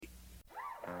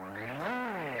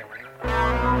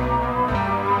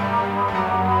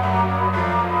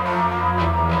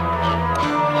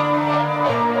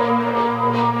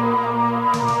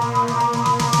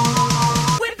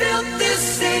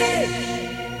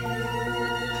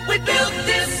We built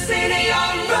this city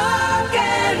on rock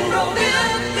and roll.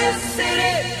 Built this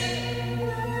city.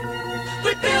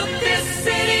 We built this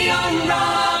city on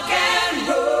rock and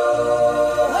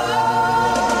roll.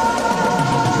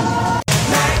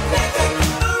 Magnetic,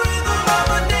 the rhythm of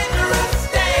a dangerous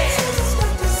dance.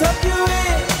 Suck you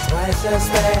in twice as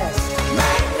fast.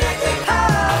 Magnetic,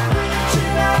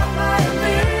 reaching out my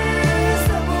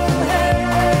invisible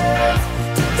hands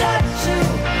to touch you.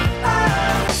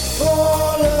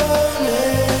 Fallen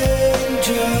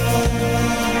angel,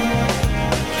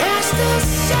 cast a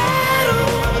shadow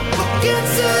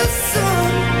against the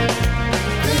sun.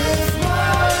 If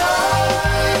my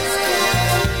eyes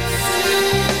can see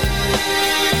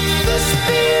the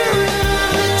spirit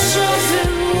of the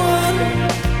chosen one.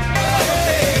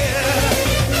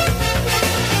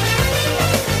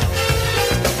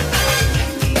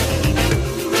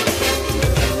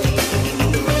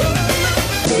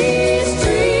 These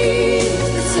dreams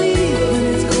that sleep when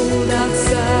it's cold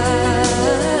outside.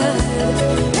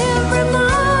 Every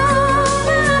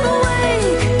morning I'm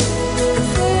awake,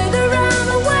 further I'm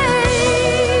away.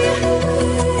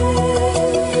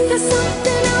 There's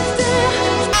something out there.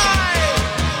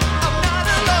 I'm not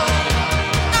alone.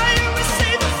 I always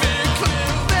see the fear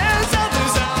clear. There's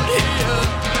others out here.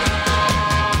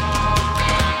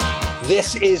 This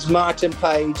is Martin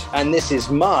Page, and this is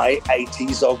my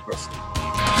 80sography.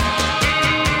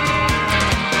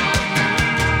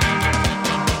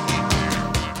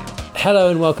 Hello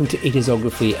and welcome to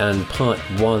 80sography and part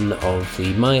one of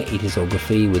the My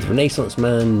 80sography with Renaissance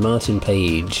man Martin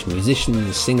Page,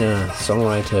 musician, singer,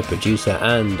 songwriter, producer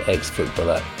and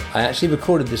ex-footballer. I actually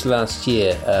recorded this last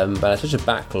year, but I had such a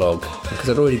backlog because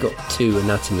I'd already got 2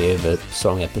 Anatomy of a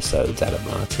Song episodes out of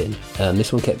Martin.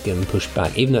 This one kept getting pushed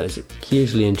back, even though it's a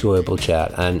hugely enjoyable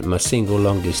chat and my single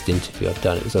longest interview I've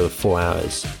done. It was over 4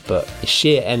 hours, but the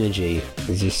sheer energy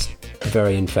is just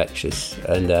very infectious,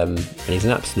 and he's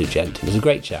an absolute gent. It was a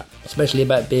great chat, especially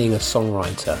about being a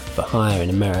songwriter for hire in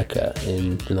America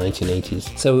in the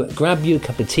 1980s. So grab you a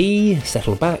cup of tea,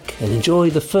 settle back, and enjoy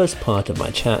the first part of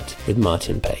my chat with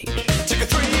Martin Page. Take a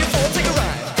 3 or 4, take a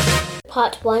ride.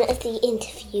 Part one of the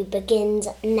interview begins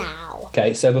now.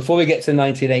 Okay, so before we get to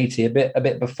 1980, a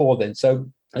bit before then. So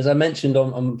as I mentioned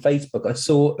on Facebook, I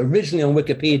saw originally on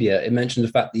Wikipedia, it mentioned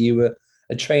the fact that you were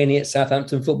a trainee at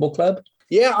Southampton Football Club.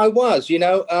 Yeah, I was.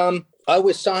 I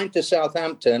was signed to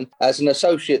Southampton as an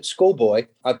associate schoolboy.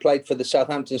 I played for the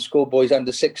Southampton schoolboys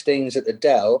under 16s at the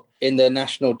Dell in the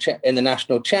national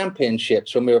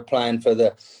championships when we were playing for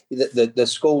the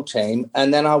school team.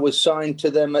 And then I was signed to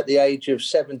them at the age of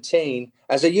 17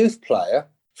 as a youth player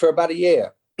for about a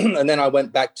year. And then I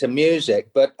went back to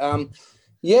music. But I've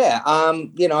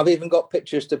even got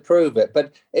pictures to prove it.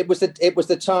 But it was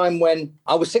the time when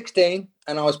I was 16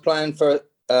 and I was playing for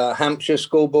Hampshire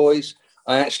schoolboys.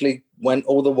 I actually went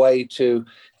all the way to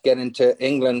get into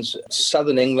England's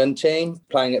Southern England team,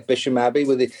 playing at Bisham Abbey.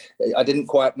 I didn't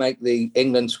quite make the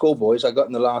England schoolboys. I got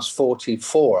in the last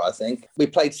 44, I think. We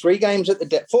played 3 games at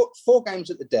the four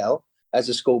games at the Dell as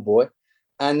a schoolboy,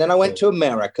 and then I went to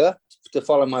America to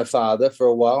follow my father for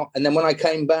a while. And then when I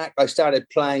came back, I started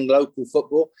playing local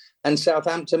football, and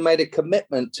Southampton made a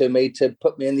commitment to me to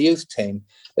put me in the youth team.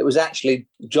 It was actually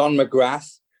John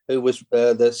McGrath, who was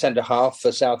the centre half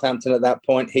for Southampton at that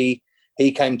point. He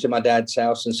came to my dad's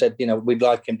house and said, we'd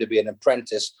like him to be an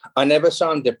apprentice. I never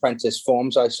signed apprentice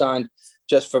forms. I signed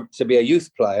just to be a youth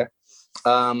player.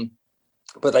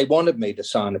 But they wanted me to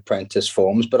sign apprentice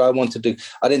forms, but I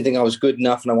didn't think I was good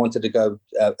enough, and I wanted to go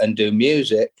and do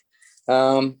music.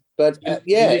 You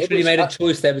literally made a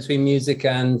choice there between music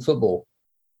and football.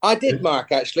 I did,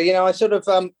 Mark, actually. I sort of,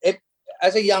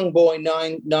 as a young boy,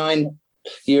 nine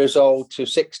years old to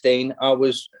 16, I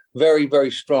was very,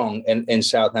 very strong in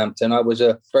Southampton. I'm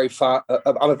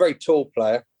a very tall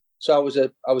player, so I was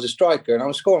a striker, and I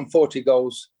was scoring 40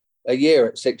 goals a year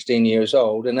at 16 years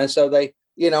old. And then so I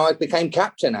became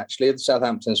captain actually of the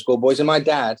Southampton schoolboys, and my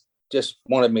dad just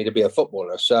wanted me to be a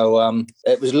footballer. So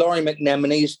it was Laurie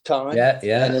McNemeny's time. Yeah.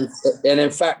 And in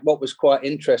fact, what was quite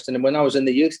interesting, and when I was in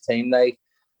the youth team,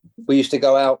 we used to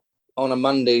go out on a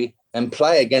Monday and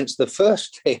play against the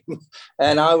first team.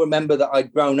 And I remember that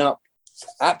I'd grown up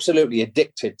absolutely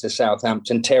addicted to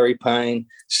Southampton, Terry Payne,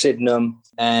 Sydenham,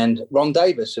 and Ron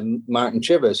Davis and Martin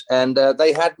Chivers. And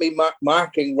they had me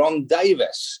marking Ron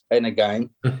Davis in a game.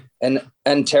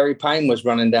 And Terry Payne was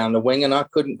running down the wing, and I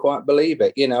couldn't quite believe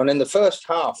it, And in the first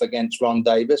half against Ron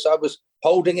Davis, I was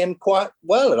holding him quite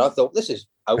well. And I thought, this is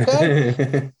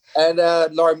okay. And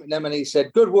Laurie McNemeny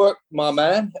said, good work, my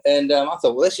man. And I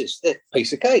thought, well, this is a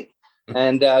piece of cake.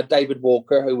 And David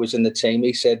Walker, who was in the team,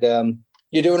 he said,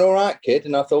 "You're doing all right, kid."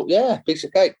 And I thought, yeah, piece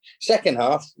of cake. Second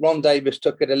half, Ron Davis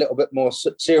took it a little bit more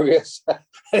serious,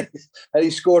 and he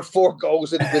scored 4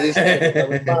 goals with his head. I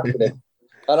was marking him.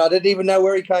 And I didn't even know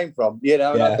where he came from, And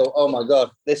I thought, oh my God,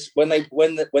 this when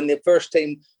the first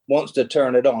team wants to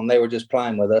turn it on, they were just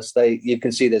playing with us. You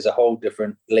can see there's a whole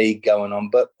different league going on.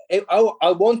 But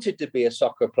I wanted to be a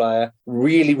soccer player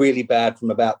really, really bad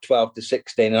from about 12 to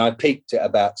 16, and I peaked at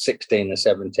about 16 or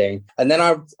 17. And then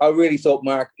I really thought,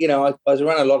 Mark, I was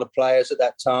around a lot of players at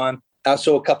that time. I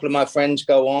saw a couple of my friends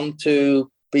go on to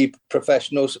be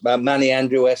professionals. Manny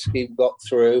Andrzejewski got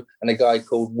through, and a guy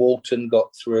called Walton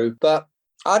got through. But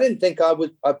I didn't think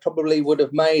I probably would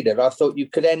have made it. I thought you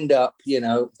could end up,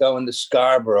 going to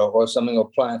Scarborough or something,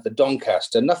 or playing for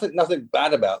Doncaster. Nothing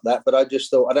bad about that, but I just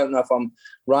thought, I don't know if I'm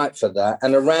right for that.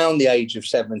 And around the age of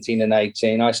 17 and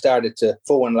 18, I started to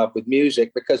fall in love with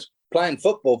music, because playing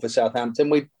football for Southampton,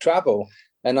 we'd travel,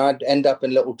 and I'd end up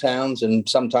in little towns and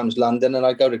sometimes London, and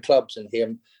I'd go to clubs and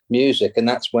hear music. And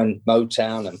that's when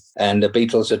Motown and the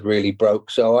Beatles had really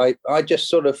broke. So I just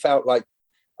sort of felt like,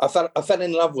 I fell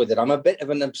in love with it. I'm a bit of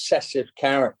an obsessive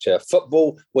character.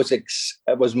 Football was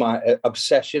my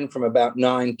obsession from about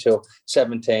 9 till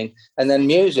 17. And then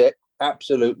music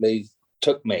absolutely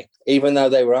took me. Even though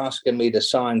they were asking me to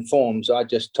sign forms, I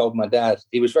just told my dad.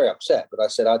 He was very upset, but I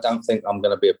said, I don't think I'm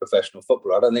going to be a professional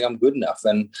footballer. I don't think I'm good enough.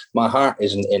 And my heart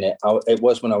isn't in it. It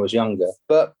was when I was younger.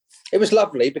 But it was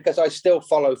lovely, because I still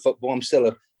follow football. I'm still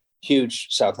a huge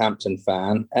Southampton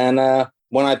fan. And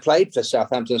when I played for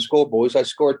Southampton Schoolboys, I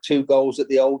scored 2 goals at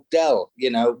the Old Dell,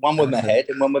 one with my head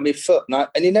and one with my foot.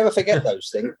 And you never forget those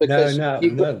things. Because no.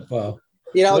 Well,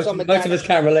 most of us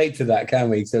can't relate to that, can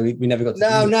we? So we never got to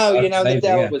the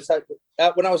Dell was...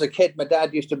 when I was a kid, my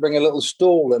dad used to bring a little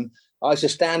stool, and I used to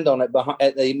stand on it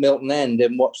at the Milton End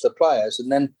and watch the players.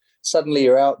 And then suddenly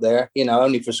you're out there,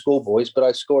 only for schoolboys, but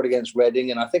I scored against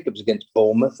Reading, and I think it was against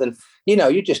Bournemouth. And,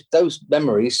 you just, those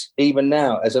memories, even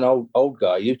now as an old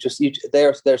guy,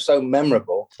 they're so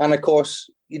memorable. And of course,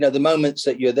 the moments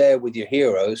that you're there with your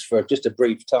heroes for just a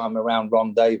brief time around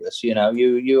Ron Davis, you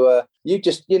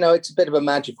just, it's a bit of a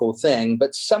magical thing,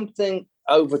 but something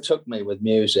overtook me with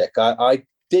music. I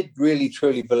did really,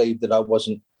 truly believe that I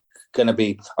wasn't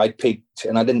I peaked,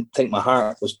 and I didn't think my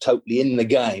heart was totally in the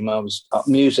game.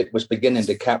 Music was beginning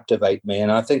to captivate me,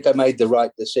 and I think I made the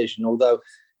right decision. Although,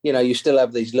 you still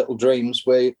have these little dreams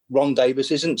where Ron Davis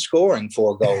isn't scoring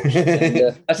 4 goals.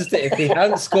 And, that's just it. If he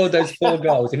hadn't scored those 4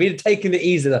 goals, if he'd have taken it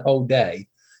easy the whole day,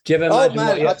 do you ever imagine? Oh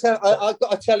man, I got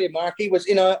to tell you, Mark, he was.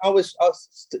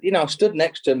 I stood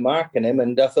next to him, marking him,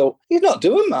 and I thought, he's not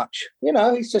doing much.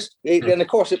 He's just. And of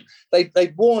course,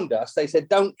 they warned us. They said,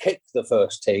 don't kick the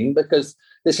first team, because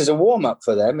this is a warm up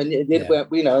for them. And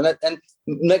and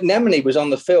McNemony was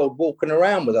on the field walking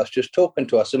around with us, just talking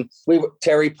to us, and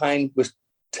Terry Payne was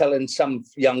telling some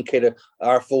young kid,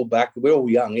 our fullback, we're all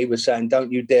young, he was saying,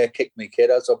 don't you dare kick me, kid,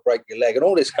 else I'll break your leg, and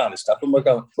all this kind of stuff. And we're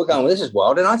going, well, this is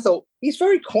wild. And I thought, he's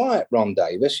very quiet, Ron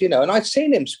Davis, and I'd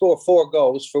seen him score 4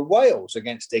 goals for Wales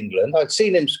against England. I'd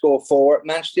seen him score 4 at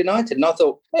Manchester United. And I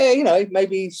thought,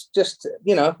 maybe he's just,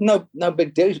 no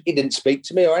big deal. He didn't speak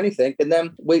to me or anything. And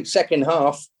then second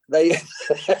half, they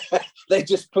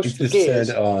just pushed the gears.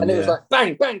 It was like,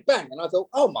 bang, bang, bang. And I thought,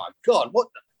 oh my God, what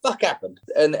the fuck happened?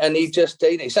 And he just,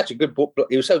 he's such a good ball.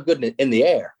 He was so good in the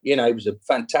air. He was a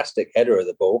fantastic header of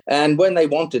the ball. And when they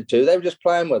wanted to, they were just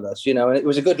playing with us, and it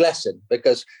was a good lesson,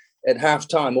 because at half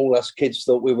time, all us kids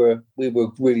thought we were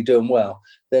really doing well.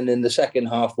 Then in the second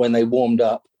half, when they warmed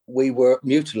up, we were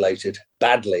mutilated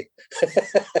badly.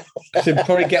 Should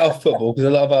probably get off football, because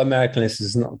a lot of our American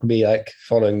listeners are not going to be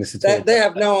following this at all. They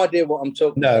have no idea what I'm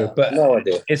talking about. But no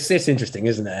idea. It's interesting,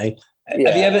 isn't it?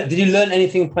 Yeah. Did you learn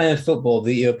anything playing football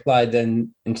that you applied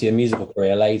then into your musical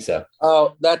career later?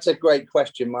 Oh, that's a great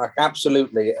question, Mark.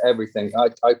 Absolutely everything.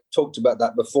 I talked about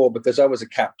that before, because I was a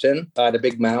captain. I had a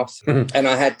big mouth and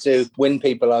I had to win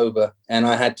people over, and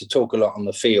I had to talk a lot on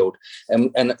the field.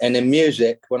 And in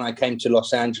music, when I came to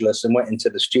Los Angeles and went into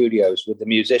the studios with the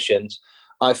musicians,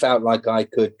 I felt like I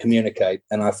could communicate,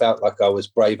 and I felt like I was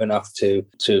brave enough to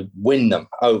win them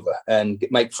over and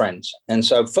make friends. And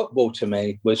so football to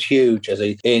me was huge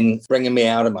in bringing me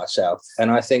out of myself. And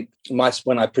I think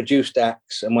when I produced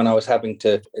acts and when I was having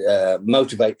to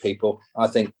motivate people, I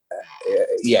think,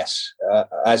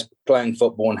 as playing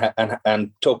football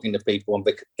and talking to people, and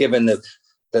given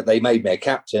that they made me a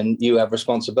captain, you have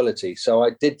responsibility. So I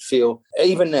did feel,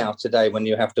 even now today, when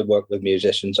you have to work with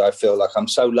musicians, I feel like I'm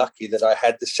so lucky that I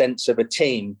had the sense of a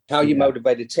team, how you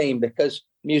motivate a team, because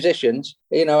musicians,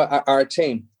 are a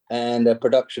team, and a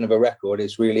production of a record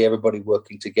is really everybody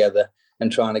working together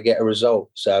and trying to get a result.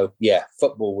 So, yeah,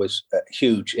 football was a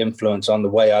huge influence on the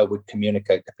way I would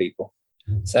communicate to people.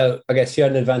 So I guess you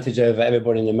had an advantage over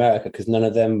everybody in America because none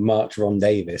of them marked Ron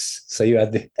Davis. So you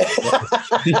had the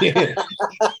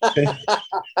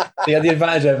you had the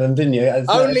advantage over them, didn't you?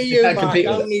 Only you, Mark.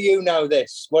 Only you know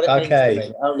this. What it means to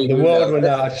me. Only the world will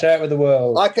know. I'll share it with the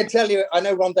world. I can tell you, I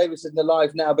know Ron Davis isn't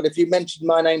alive now, but if you mentioned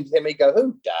my name to him, he'd go,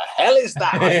 "Who the hell is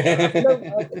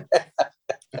that?"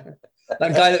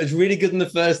 That guy that was really good in the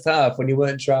first half when you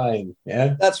weren't trying.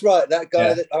 Yeah, that's right. That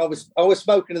guy that I was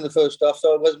smoking in the first half,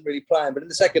 so I wasn't really playing. But in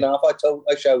the second half, I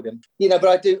showed him. But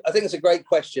I think it's a great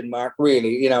question, Mark.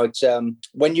 Really, it's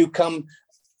when you come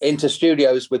into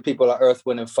studios with people like Earth,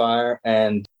 Wind and Fire,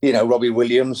 and Robbie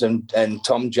Williams and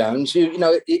Tom Jones. If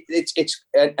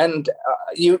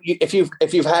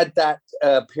you've had that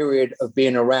period of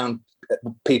being around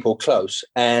people close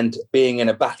and being in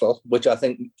a battle, which I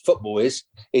think football is,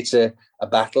 it's a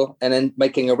battle, and then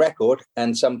making a record,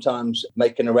 and sometimes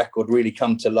making a record really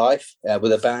come to life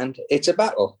with a band, it's a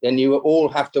battle, and you all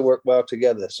have to work well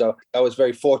together. So I was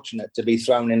very fortunate to be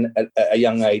thrown in at a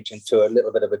young age into a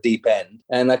little bit of a deep end,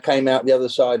 and I came out the other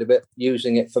side of it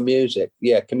using it for music.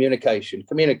 Communication,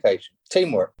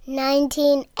 teamwork.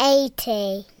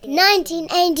 1980,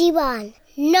 1981,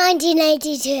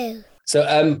 1982.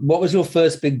 So what was your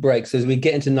first big break? So as we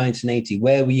get into 1980,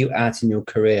 where were you at in your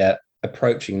career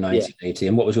approaching 1980,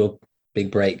 and what was your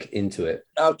big break into it?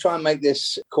 I'll try and make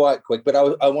this quite quick, but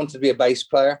I wanted to be a bass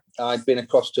player. I'd been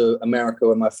across to America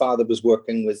when my father was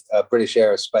working with British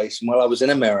Aerospace. And while I was in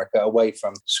America, away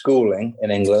from schooling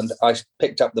in England, I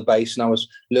picked up the bass and I was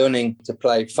learning to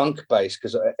play funk bass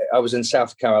because I was in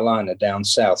South Carolina, down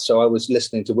south. So I was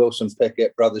listening to Wilson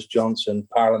Pickett, Brothers Johnson,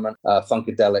 Parliament,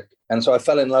 Funkadelic. And so I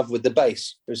fell in love with the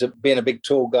bass. Being a big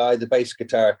tall guy, the bass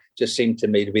guitar just seemed to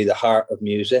me to be the heart of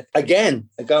music. Again,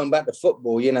 going back to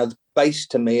football, the bass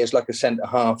to me is like a centre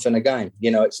half in a game.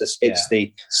 It's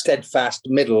the steadfast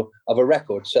middle of a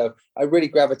record. So I really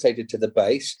gravitated to the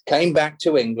bass, came back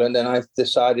to England, and I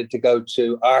decided to go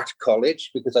to art college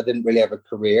because I didn't really have a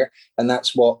career. And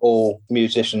that's what all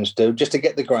musicians do, just to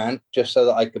get the grant, just so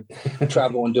that I could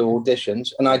travel and do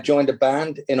auditions. And I joined a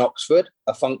band in Oxford,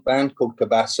 a funk band called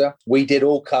Cabasa. We did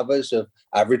all covers of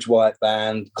Average White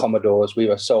Band, Commodores. We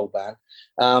were a soul band.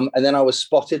 And then I was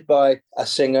spotted by a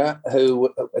singer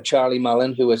Charlie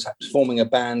Mullen, who was forming a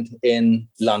band in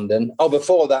London.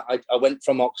 Before that, I went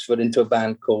from Oxford into a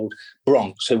band called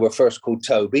Bronx, who were first called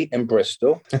Toby in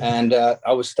Bristol. And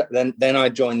then I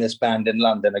joined this band in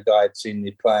London. A guy had seen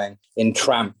me playing in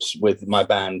Tramps with my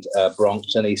band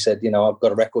Bronx, and he said, I've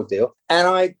got a record deal.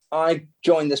 And I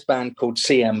joined this band called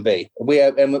CMB.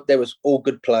 There was all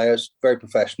good players, very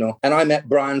professional. And I met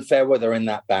Brian Fairweather in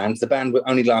that band. The band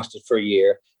only lasted for a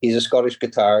year. He's a Scottish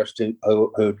guitarist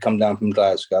who'd come down from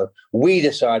Glasgow. We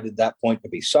decided at that point to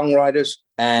be songwriters,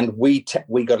 and we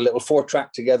got a little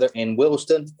 4-track together in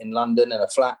Willesden, in London, in a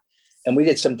flat, and we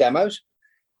did some demos.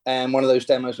 And one of those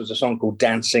demos was a song called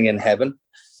Dancing in Heaven.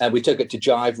 And we took it to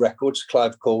Jive Records,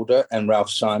 Clive Calder and Ralph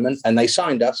Simon, and they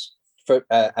signed us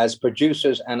as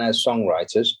producers and as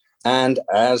songwriters and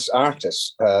as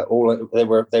artists. They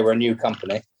were a new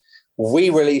company. We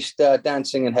released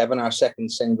Dancing in Heaven, our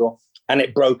second single, and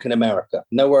it broke in America,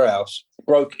 nowhere else.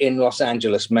 Broke in Los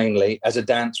Angeles mainly as a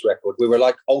dance record. We were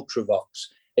like Ultravox.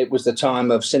 It was the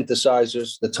time of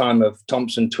synthesizers, the time of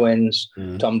Thompson Twins,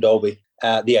 Tom Dolby,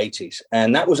 the 80s.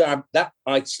 And that was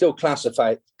I still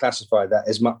classify that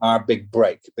as our big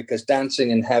break, because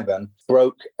Dancing in Heaven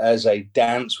broke as a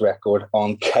dance record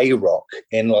on K-Rock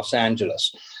in Los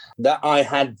Angeles. That I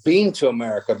had been to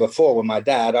America before with my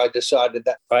dad, I decided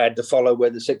that I had to follow where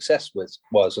the success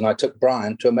was. And I took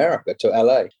Brian to America, to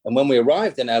LA. And when we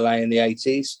arrived in LA in the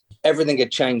 80s, everything had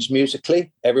changed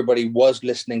musically. Everybody was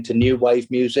listening to new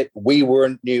wave music. We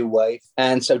were new wave.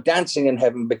 And so Dancing in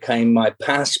Heaven became my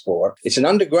passport. It's an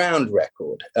underground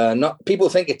record. People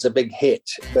think it's a big hit,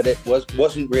 but it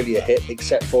wasn't really a hit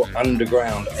except for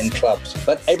underground in clubs.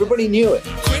 But everybody knew it.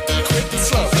 Quick,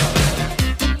 slow.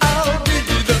 I'll be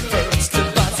the first to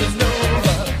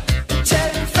Barcelona.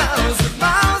 10,000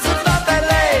 miles above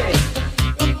LA.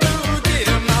 Blue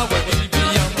deer, my way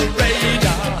beyond the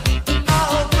radar.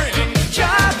 I'll bring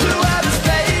joy to outer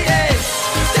space.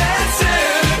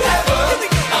 Dancing in heaven.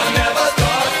 I never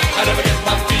thought I'd ever get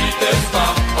my feet this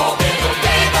far. Oh, baby,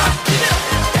 baby.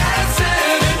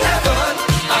 Dancing in heaven.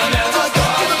 I never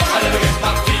thought I'd ever get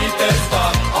my feet this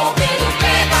far. Oh, baby,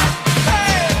 baby.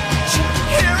 Hey,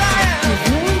 here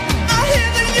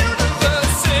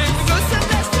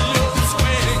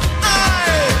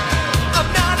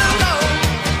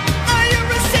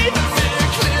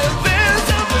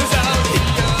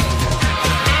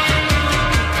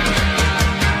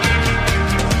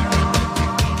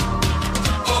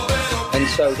And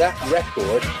so that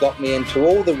record got me into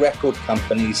all the record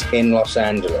companies in Los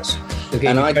Angeles.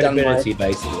 And I'd done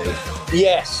basically.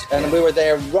 Yes, and we were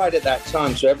there right at that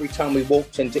time. So every time we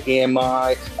walked into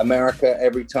EMI, America,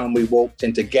 every time we walked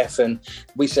into Geffen,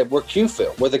 we said, we're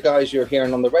Q-Phil. We're the guys you're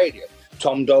hearing on the radio.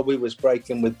 Tom Dolby was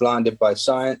breaking with Blinded by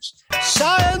Science.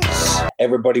 Science!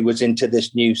 Everybody was into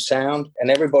this new sound, and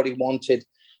everybody wanted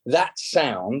that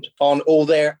sound on all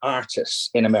their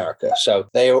artists in America. So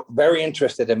they were very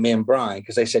interested in me and Brian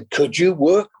because they said, could you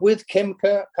work with Kim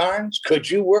Carnes?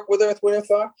 Could you work with Earth, Wind &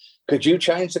 Fire? Could you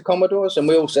change the Commodores? And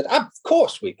we all said, of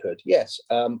course we could. Yes.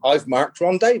 I've marked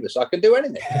Ron Davis. I can do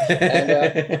anything.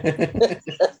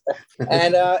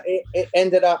 And it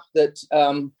ended up that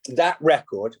that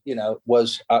record,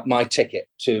 was my ticket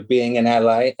to being in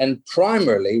LA, and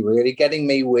primarily really getting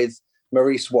me with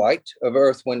Maurice White of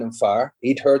Earth, Wind & Fire.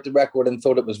 He'd heard the record and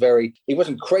thought it was he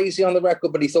wasn't crazy on the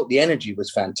record, but he thought the energy was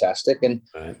fantastic. And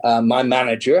my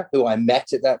manager, who I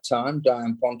met at that time,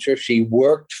 Diane Poncher, she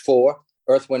worked for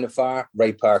Earth, Wind & Fire,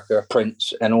 Ray Parker,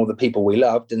 Prince, and all the people we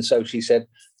loved. And so she said,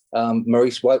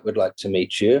 Maurice White would like to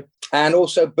meet you. And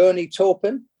also Bernie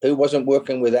Taupin, who wasn't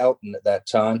working with Elton at that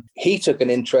time. He took an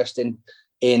interest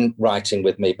in writing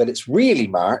with me. But it's really,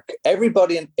 Mark,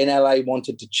 everybody in LA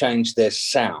wanted to change their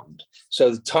sound. So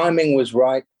the timing was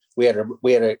right. We had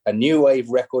a new wave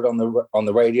record on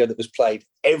the radio that was played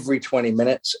every 20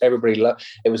 minutes. Everybody loved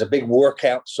it. Was a big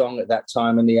workout song at that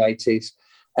time in the 80s.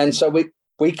 And so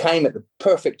we came at the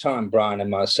perfect time, Brian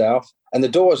and myself, and the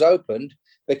doors opened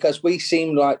because we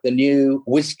seemed like the new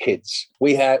whiz kids.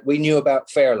 We knew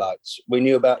about Fairlights. We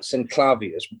knew about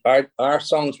synclaviers. Our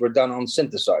songs were done on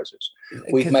synthesizers.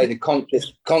 We've made a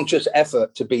conscious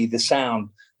effort to be the sound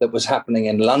that was happening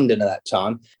in London at that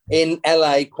time. In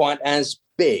LA, quite as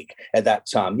big at that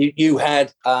time. You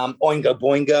had Oingo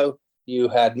Boingo. You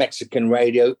had Mexican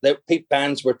radio.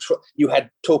 Bands were. You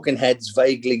had Talking Heads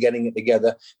vaguely getting it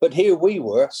together. But here we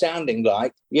were sounding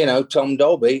like, Tom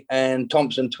Dolby and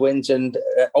Thompson Twins and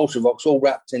Ultravox all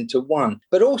wrapped into one.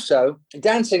 But also,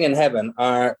 Dancing in Heaven,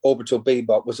 our orbital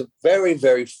bebop, was a very,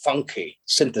 very funky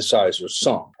synthesizer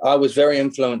song. I was very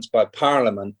influenced by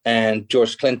Parliament and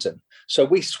George Clinton. So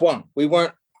we swung. We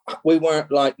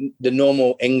weren't like the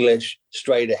normal English,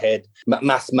 straight ahead,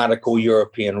 mathematical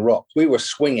European rock. We were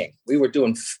swinging. We were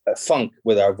doing funk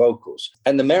with our vocals.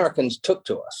 And the Americans took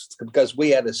to us because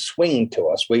we had a swing to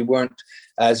us. We weren't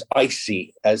as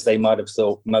icy as they might have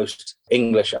thought most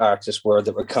English artists were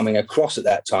that were coming across at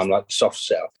that time, like Soft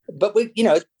Cell. But we,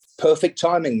 perfect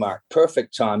timing, Mark,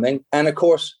 perfect timing. And of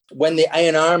course, when the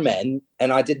A&R men,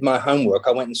 and I did my homework,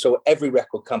 I went and saw every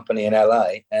record company in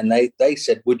LA, and they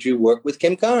said, would you work with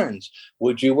Kim Carnes?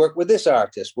 Would you work with this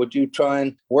artist? Would you try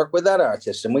and work with that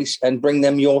artist? And bring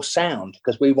them your sound,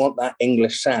 because we want that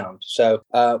English sound. So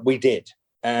we did.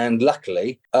 And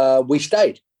luckily, we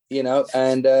stayed.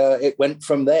 And it went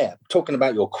from there. Talking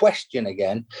about your question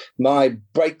again, my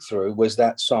breakthrough was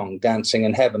that song, Dancing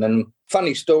in Heaven. And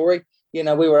funny story, we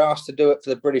were asked to do it for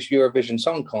the British Eurovision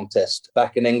Song Contest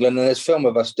back in England. And there's film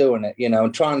of us doing it,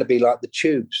 and trying to be like the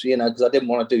Tubes, because I didn't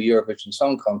want to do Eurovision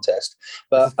Song Contest.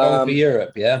 But Song for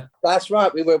Europe, yeah? That's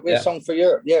right. We were Song for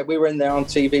Europe. Yeah, we were in there on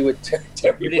TV with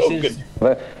Terry Wogan.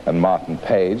 And Martin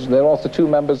Page. They're also two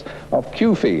members of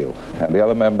Q-Field. And the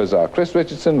other members are Chris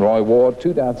Richardson, Roy Ward,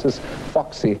 two dancers,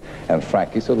 Foxy and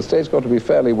Frankie. So the stage got to be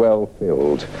fairly well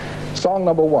filled. Song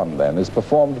number one, then, is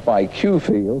performed by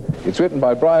Q-Field. It's written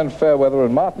by Brian Fairweather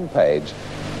and Martin Page,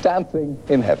 Dancing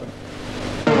in Heaven.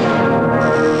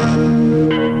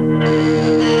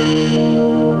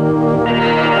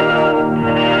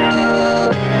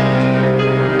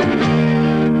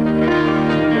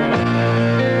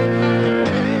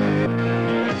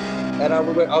 And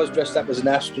I was dressed up as an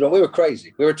astronaut. We were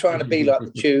crazy. We were trying to be like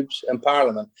the Tubes and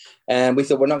Parliament. And we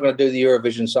thought, we're not going to do the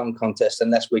Eurovision Song Contest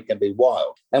unless we can be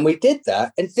wild. And we did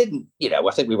that and didn't,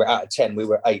 I think we were out of 10. We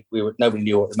were 8. Nobody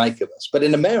knew what to make of us. But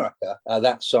in America,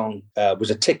 that song was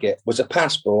a ticket, was a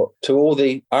passport to all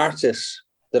the artists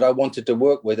that I wanted to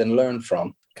work with and learn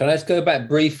from. Can I just go back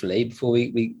briefly before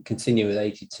we continue with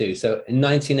 82? So in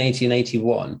 1980 and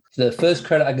 81, the first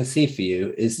credit I can see for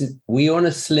you is, were you on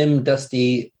a Slim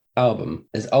Dusty album?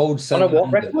 There's Old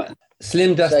Sunlander Van.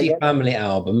 Slim Dusty Family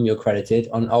album, you're credited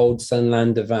on Old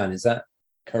Sunlander Van. Is that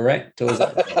correct? Or is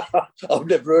that... I've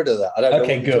never heard of that. I don't know.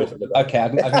 Okay, good. Okay, I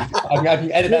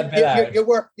can edit that bit out.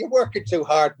 You're working too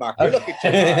hard, Mark. You're looking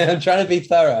too hard. I'm trying to be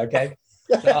thorough, okay?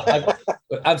 So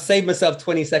I've saved myself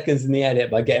 20 seconds in the edit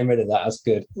by getting rid of that. That's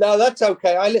good. No, that's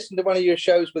okay. I listened to one of your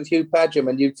shows with Hugh Padgham,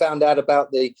 and you found out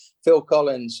about the Phil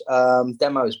Collins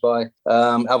demos by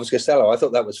Elvis Costello. I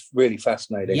thought that was really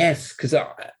fascinating. Yes, because I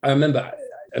remember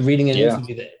reading an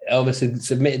interview that Elvis had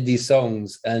submitted these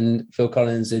songs and Phil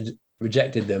Collins had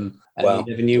rejected them, and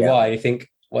he never knew why. You think,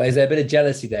 well, is there a bit of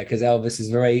jealousy there? Because Elvis is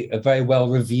a very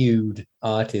well-reviewed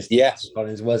artist. Yes.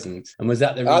 Collins wasn't. And was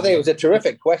that the reason? I think it was a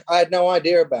terrific question. I had no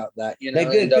idea about that.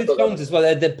 They're good songs as well.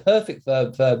 They're perfect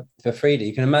for Frida.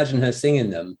 You can imagine her singing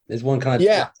them. There's one kind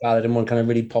of ballad and one kind of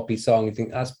really poppy song. You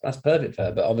think that's perfect for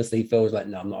her. But obviously Phil was like,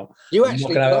 no, I'm not. You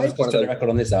actually played one of those record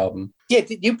on this album. Yeah,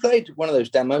 you played one of those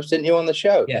demos, didn't you, on the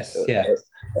show? Yes, yeah.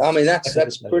 I mean,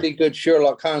 that's pretty good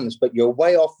Sherlock Holmes, but you're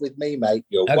way off with me, mate.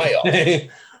 You're way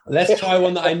off. Let's try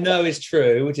one that I know is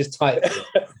true, which is Tight Fit.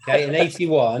 Okay, in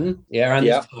 81, around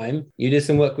this time, you did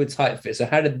some work with Tight Fit. So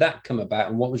how did that come about,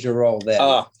 and what was your role there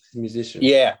as a musician?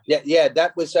 Yeah.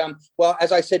 That was, well,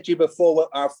 as I said to you before,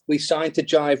 we signed to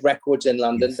Jive Records in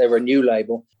London. Yes. They were a new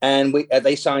label, and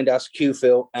they signed us,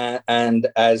 Q-Phil, and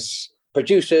as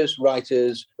producers,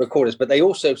 writers, recorders, but they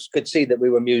also could see that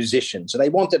we were musicians, and they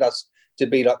wanted us to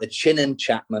be like the Chin and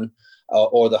Chapman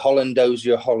or the Holland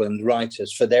Dozier Holland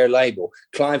writers for their label.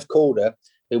 Clive Calder,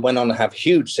 who went on to have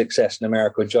huge success in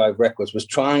America with Jive Records, was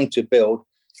trying to build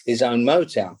his own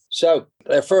Motown. So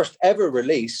their first ever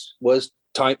release was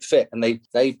Tight Fit, and they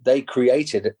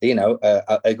created,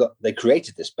 they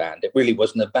created this band. It really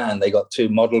wasn't a band. They got two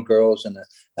model girls and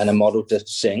a model to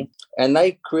sing, and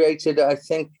they created, I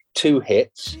think, 2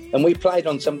 hits, and we played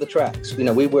on some of the tracks.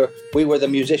 We were the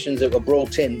musicians that were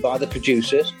brought in by the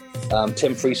producers,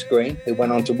 Tim Freescreen, who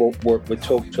went on to work with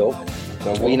Talk Talk.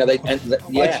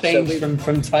 I changed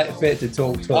from Tight Fit to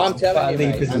Talk Talk. I'm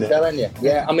telling you.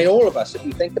 Yeah, I mean, all of us, if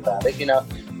you think about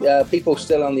it, people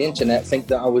still on the internet think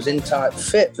that I was in Tight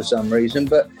Fit for some reason,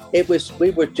 but we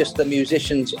were just the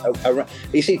musicians around.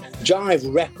 You see,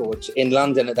 Jive Records in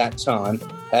London at that time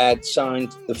had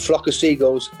signed the Flock of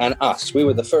Seagulls and us. We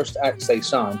were the first acts they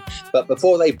signed, but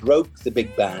before they broke the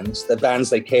big bands, the bands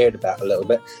they cared about a little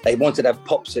bit, they wanted to have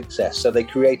pop success, so they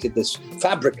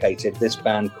fabricated this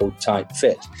band called Tight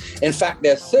Fit. In fact,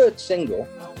 their 3rd single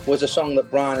was a song that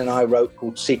Brian and I wrote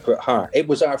called Secret Heart. It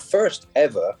was our first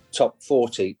ever top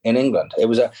 40 in England.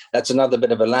 That's another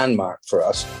bit of a landmark for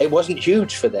us. It wasn't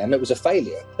huge for them. It was a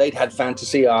failure. They'd had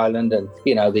Fantasy Island and,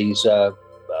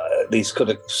 these kind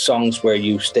of songs where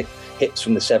you stick hits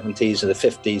from the 70s or the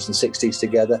 50s and 60s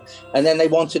together. And then they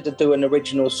wanted to do an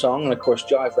original song. And of course,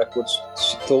 Jive Records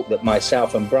thought that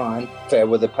myself and Brian, Fair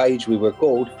Weather Page we were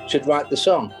called, should write the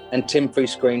song. And Tim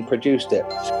Freescreen produced it.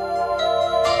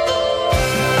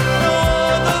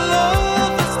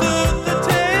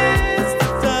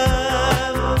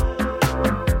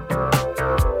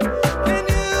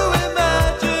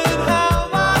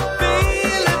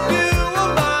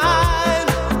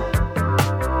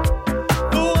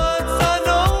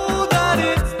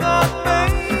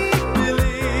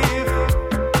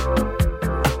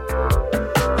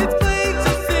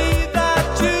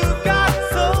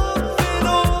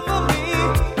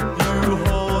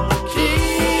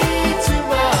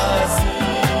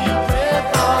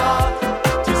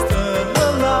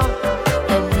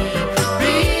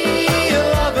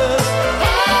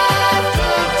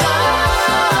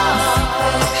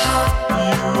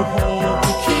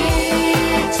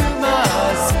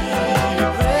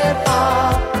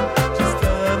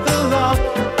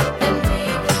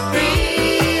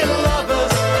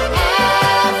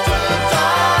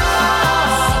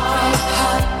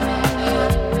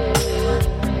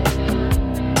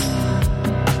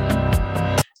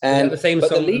 And the same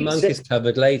song the Monkees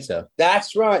covered later.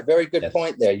 That's right. Very good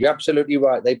point there. You're absolutely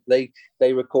right.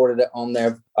 They recorded it on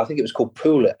their, I think it was called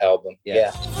Pool It album.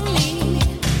 Yeah.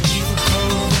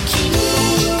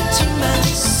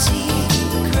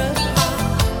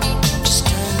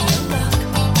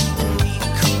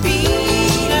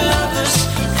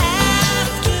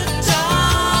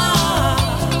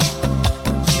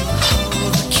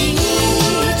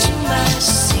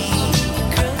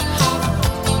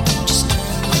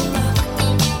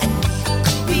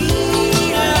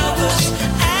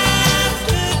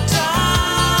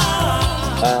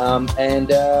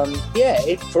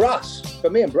 For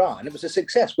me and Brian, it was a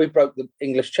success. We broke the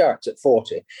English charts at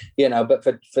 40, but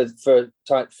for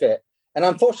Tight Fit. And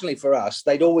unfortunately for us,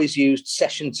 they'd always used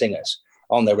session singers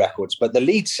on their records, but the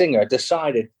lead singer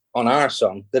decided on our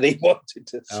song that he wanted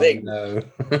to sing. Oh,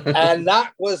 no. And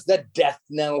that was the death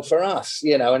knell for us,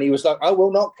 and he was like, I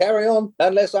will not carry on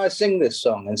unless I sing this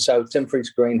song. And so Tim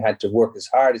Freescreen had to work as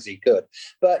hard as he could.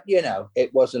 But,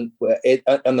 it wasn't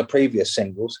on the previous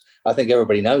singles. I think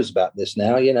everybody knows about this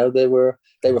now. They were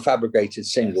fabricated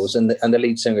singles, and the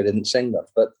lead singer didn't sing them.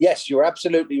 But yes, you're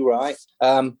absolutely right.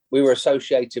 We were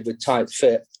associated with Tight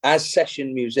Fit as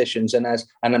session musicians and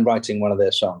I'm writing one of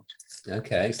their songs.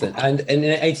 Okay, excellent. And in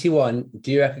 81,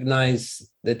 do you recognise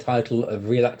the title of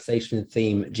Relaxation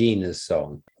Theme Gina's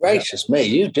song? Gracious me,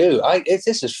 you do.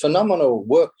 This is phenomenal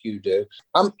work you do.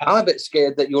 I'm a bit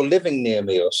scared that you're living near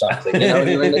me or something. You know,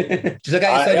 Just look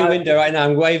outside your window right now.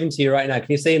 I'm waving to you right now.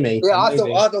 Can you see me? Yeah, I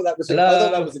thought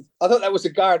that was a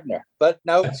gardener, but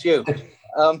no, it's you.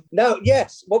 No,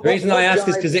 yes. The reason I ask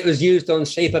is because it was used on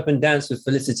Shape Up and Dance with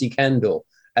Felicity Kendall.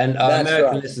 And our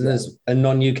American listeners and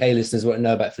non-UK listeners won't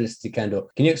know about Felicity Kendall.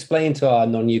 Can you explain to our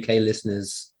non-UK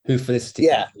listeners who Felicity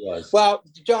Kendall was? Well,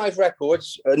 Jive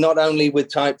Records, not only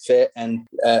with Tight Fit and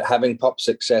having pop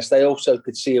success, they also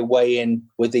could see a way in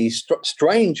with these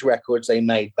strange records they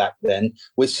made back then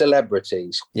with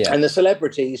celebrities. Yeah. And the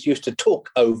celebrities used to talk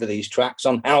over these tracks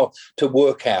on how to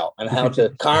work out and how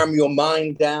to calm your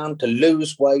mind down, to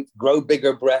lose weight, grow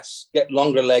bigger breasts, get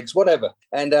longer legs, whatever.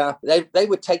 And they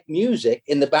would take music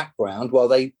in the background while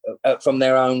they from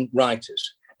their own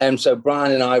writers. And so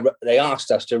Brian and I, they asked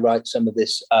us to write some of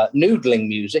this noodling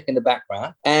music in the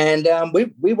background. And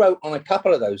we wrote on a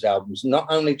couple of those albums, not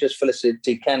only just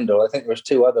Felicity Kendall. I think there was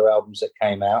 2 other albums that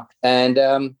came out. And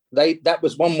that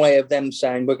was one way of them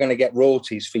saying, we're going to get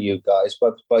royalties for you guys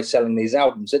by selling these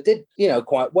albums. It did,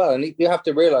 quite well. And you have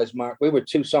to realize, Mark, we were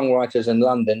 2 songwriters in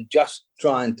London just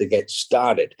trying to get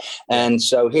started. And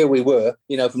so here we were,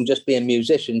 from just being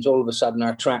musicians, all of a sudden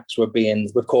our tracks were being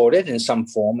recorded in some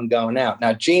form and going out.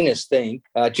 Now, Gina's theme,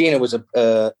 Gina was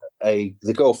the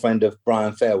girlfriend of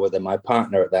Brian Fairweather, my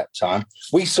partner at that time.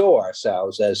 We saw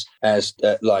ourselves as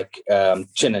like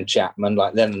Chin and Chapman,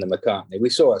 like Lennon and McCartney.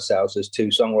 We saw ourselves as 2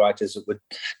 songwriters that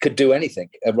could do anything,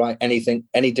 write anything,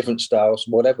 any different styles,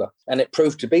 whatever. And it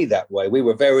proved to be that way. We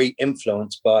were very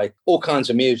influenced by all kinds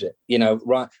of music,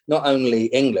 right? Not only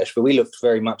English, but we looked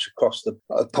very much across the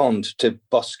pond to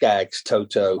Boss Skaggs,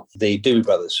 Toto, the Doobie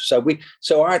Brothers.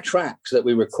 So our tracks that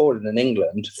we recorded in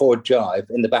England for Jive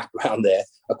in the background there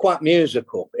are quite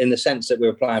musical in the sense that we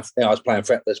were playing, I was playing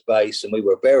fretless bass, and we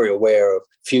were very aware of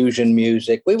fusion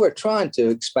music. We were trying to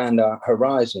expand our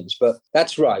horizons, but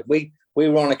that's right. We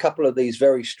were on a couple of these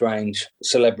very strange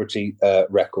celebrity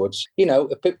records.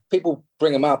 If people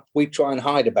bring them up, we try and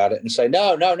hide about it and say,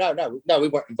 no, we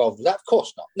weren't involved with that. Of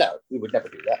course not. No, we would never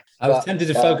do that. I was tempted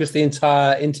to focus the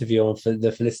entire interview on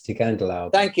the Felicity Kendall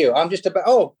album. Thank you. I'm just but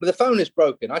the phone is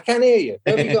broken. I can't hear you.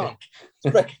 Where have you gone?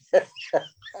 It's breaking.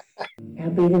 Now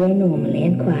breathe away normally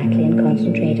and quietly and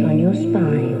concentrate on your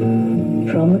spine.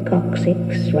 From the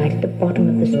coccyx, right at the bottom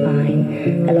of the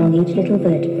spine, along each little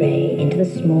vertebrae, into the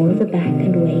small of the back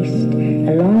and waist,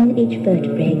 along each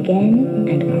vertebrae again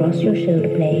and across your shoulder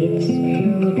blades,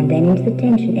 and then into the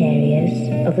tension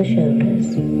areas of the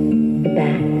shoulders, the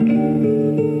back,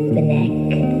 the neck,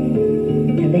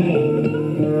 and the head.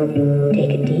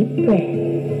 Take a deep breath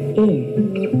in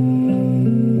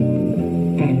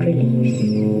and release.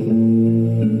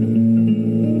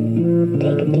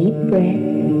 Take a deep breath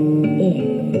in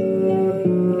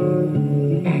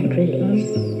and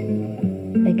release.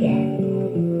 Again,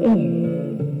 in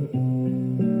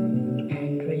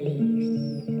and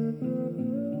release.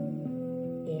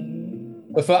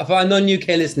 In. But for our non-UK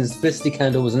listeners, Felicity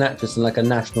Kendall was an actress and like a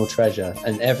national treasure,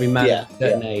 and every man at a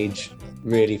certain age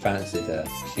really fancied her.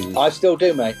 I still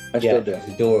do, mate. I still do.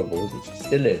 She's adorable, isn't she?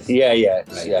 Still is. Yeah.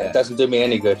 It doesn't do me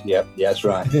any good. Yeah, that's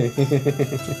right.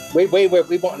 we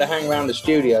wanted to hang around the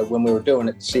studio when we were doing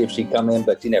it to see if she'd come in,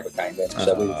 but she never came in.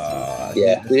 So we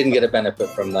didn't get a benefit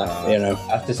from that.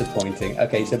 That's disappointing.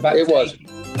 Okay, so back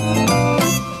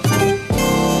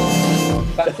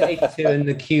to 82 and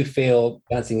the Q Feel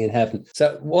Dancing in Heaven.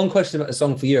 So one question about the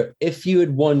song for Europe. If you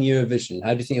had won Eurovision,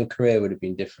 how do you think your career would have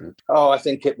been different? Oh, I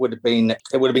think it would have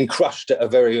been crushed at a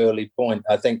very early point.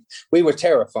 I think we were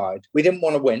terrified. We didn't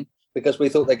want to win because we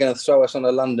thought they're going to throw us on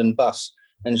a London bus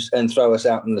and throw us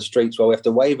out in the streets while we have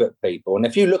to wave at people. And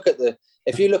if you look at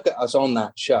us on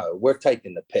that show, we're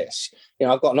taking the piss.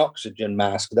 I've got an oxygen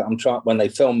mask that I'm trying when they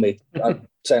film me I'm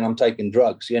saying I'm taking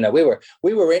drugs.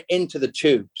 We were into the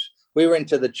Tubes. We were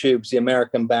into the Tubes, the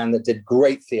American band that did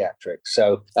great theatrics.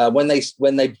 So when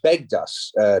they begged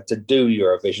us to do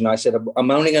Eurovision, I said, I'm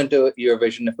only going to do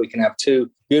Eurovision if we can have 2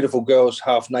 beautiful girls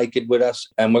half naked with us,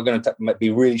 and we're going to be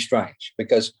really strange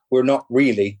because we're not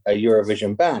really a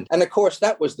Eurovision band. And of course,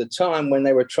 that was the time when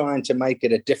they were trying to make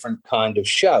it a different kind of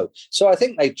show. So I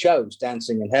think they chose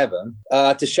Dancing in Heaven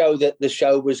to show that the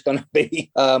show was going to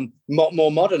be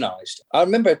more modernized. I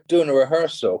remember doing a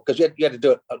rehearsal because you had to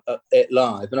do it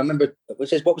live, and I remember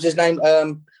what was his name?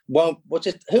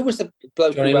 Who was the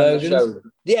bloke who ran the show?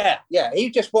 Yeah. He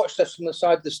just watched us from the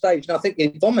side of the stage, and I think he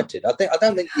vomited. I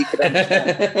don't think he could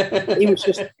understand.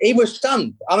 He was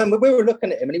stunned. I mean, we were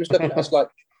looking at him, and he was looking at us like,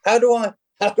 how do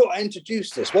How do I introduce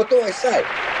this? What do I say?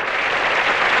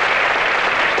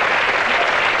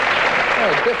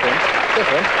 Oh, different.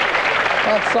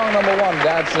 That's song number 1,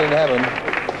 Dancing in Heaven,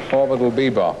 Orbital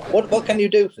Bebop. What can you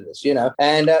do for this, you know?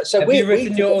 And so Have you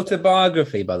written your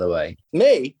autobiography, by the way?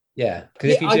 Me? Yeah,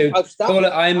 because if you do, call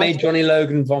it I Made Johnny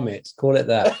Logan Vomit. Call it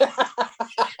that.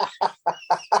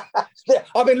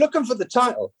 I've been looking for the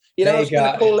title. You know, I was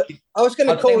going to call it. I was going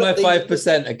to call it my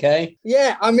 5%. Okay.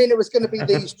 Yeah, I mean, it was going to be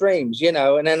These Dreams, you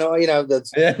know, and then you know the.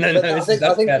 Yeah,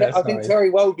 I think Terry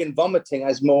Wogan vomiting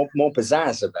has more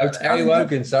pizzazz about it. Terry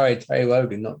Wogan. Sorry, Terry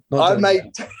Wogan. Not I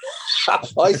made.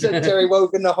 I said Terry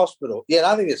Wogan the hospital. Yeah,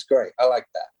 I think it's great. I like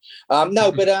that.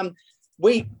 No, but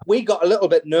we got a little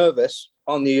bit nervous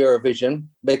on the Eurovision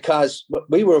because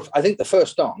we were, I think, the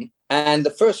first on, and the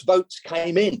first votes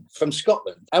came in from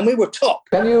Scotland, and we were top.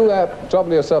 Can you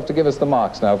trouble yourself to give us the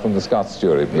marks now from the Scots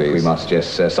jury, please? We must,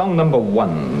 yes. Song number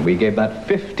 1, we gave that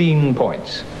 15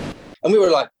 points. And we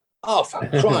were like, oh, for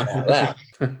crying out loud.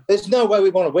 There's no way we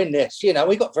want to win this. You know,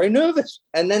 we got very nervous.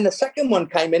 And then the second one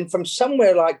came in from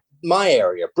somewhere like my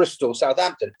area, Bristol,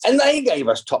 Southampton, and they gave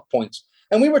us top points.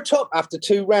 And we were top after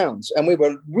 2 rounds, and we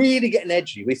were really getting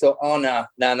edgy. We thought, oh, no,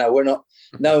 we're not.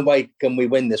 No way can we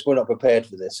win this. We're not prepared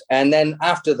for this. And then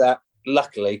after that,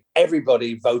 luckily,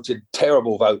 everybody voted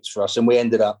terrible votes for us, and we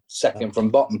ended up second from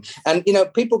bottom. And, you know,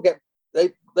 people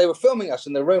they were filming us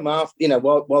in the room after, you know,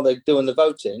 while they're doing the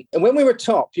voting. And when we were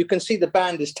top, you can see the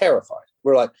band is terrified.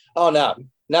 We're like, oh, no.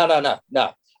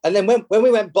 And then when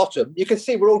we went bottom, you can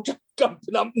see we're all just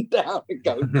jumping up and down and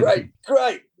going,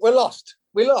 great, we're lost.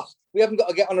 We lost. We haven't got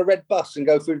to get on a red bus and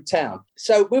go through the town.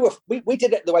 So we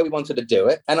did it the way we wanted to do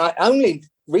it. And I only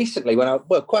recently,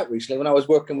 quite recently, when I was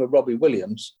working with Robbie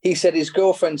Williams, he said his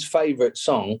girlfriend's favourite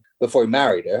song before he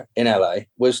married her in LA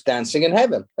was Dancing in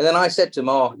Heaven. And then I said to him,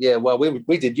 oh, yeah, well,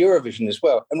 we did Eurovision as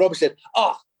well. And Robbie said,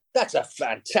 oh, that's a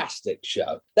fantastic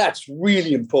show. That's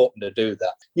really important to do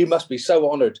that. You must be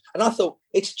so honoured. And I thought,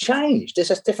 it's changed. There's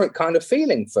a different kind of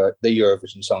feeling for the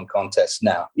Eurovision Song Contest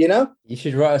now, you know? You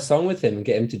should write a song with him and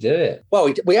get him to do it.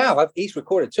 Well, we have. He's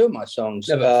recorded 2 of my songs.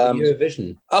 No, but for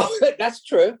Eurovision. Oh, that's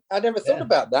true. I never thought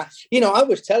about that. You know, I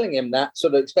was telling him that,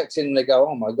 sort of expecting him to go,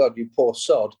 oh, my God, you poor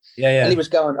sod. Yeah. And he was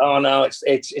going, oh, no,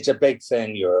 it's a big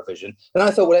thing, Eurovision. And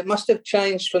I thought, well, it must have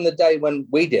changed from the day when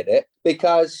we did it,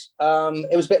 because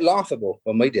it was a bit laughable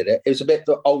when we did it. It was a bit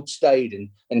old staid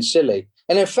and silly.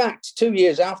 And in fact, 2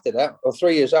 years after that, or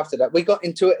 3 years after that, we got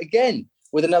into it again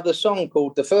with another song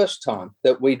called The First Time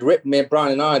that we'd written, me and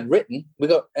Brian and I had written. We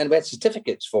had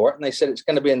certificates for it, and they said it's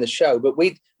going to be in the show. But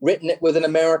we'd written it with an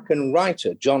American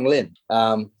writer, John Lynn,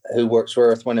 who works for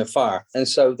Earth, Wind and Fire. And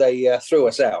so they threw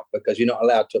us out because you're not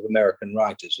allowed to have American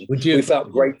writers. And we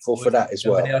felt grateful for that as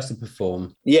well. Somebody else to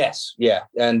perform. Yes, yeah.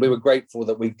 And we were grateful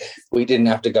that we didn't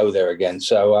have to go there again.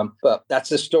 So, but that's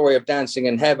the story of Dancing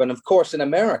in Heaven. Of course, in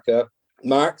America,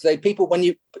 Mark,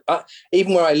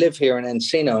 even where I live here in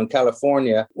Encino in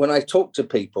California, when I talk to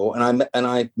people and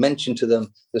I mention to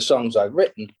them the songs I've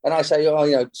written, and I say, oh,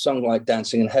 you know, song like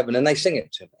Dancing in Heaven, and they sing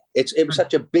it to me. It was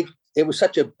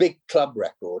such a big club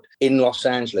record in Los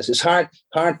Angeles. It's hard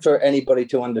for anybody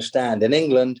to understand. In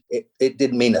England, it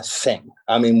didn't mean a thing.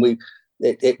 I mean, we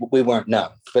weren't known.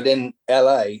 But in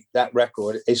LA, that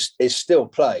record is still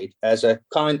played as a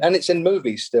kind, and it's in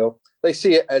movies still. They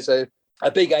see it as a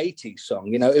big 80s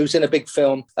song. You know, it was in a big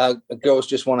film, Girls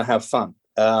Just Want to Have Fun.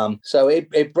 So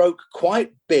it broke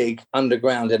quite big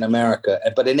underground in America,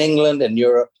 but in England and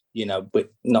Europe, you know,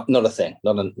 not a thing,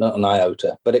 not an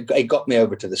iota. But it got me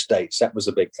over to the States. That was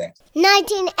a big thing.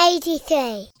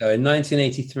 1983. So in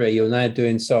 1983, you're now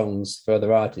doing songs for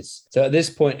other artists. So at this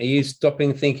point, are you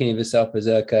stopping thinking of yourself as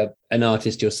an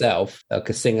artist yourself, like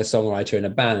a singer-songwriter in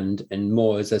a band, and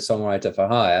more as a songwriter for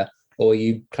hire? Or are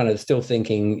you kind of still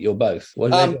thinking you're both?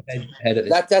 Head at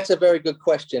this? That's a very good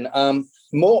question.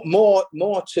 More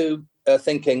to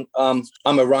thinking I'm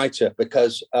a writer,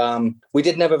 because we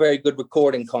didn't have a very good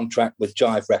recording contract with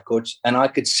Jive Records, and I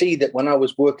could see that when I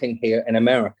was working here in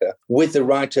America with the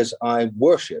writers I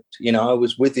worshipped. You know, I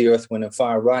was with the Earth, Wind and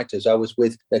Fire writers. I was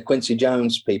with the Quincy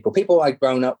Jones people I'd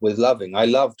grown up with loving. I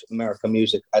loved American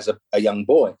music as a young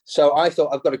boy. So I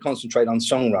thought, I've got to concentrate on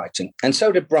songwriting. And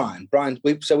so did Brian.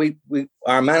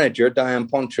 Our manager, Diane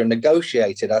Poncher,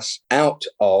 negotiated us out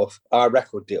of our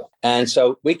record deal. And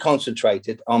so we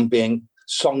concentrated on being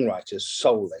songwriters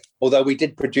solely. Although we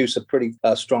did produce a pretty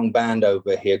strong band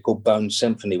over here called Bone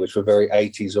Symphony, which were very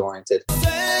 80s oriented. We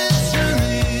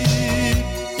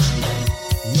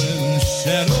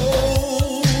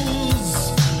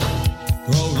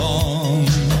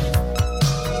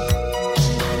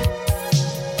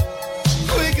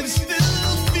can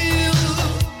still feel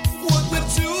what we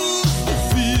choose to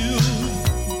feel.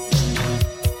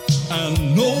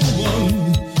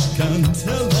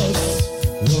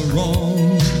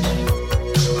 wrong.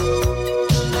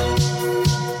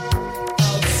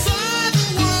 Outside the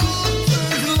world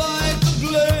turns like a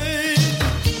blade.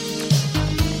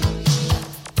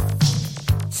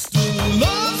 Still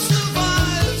love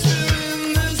survives here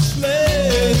in this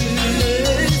place.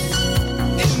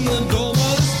 In the dome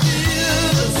of steel.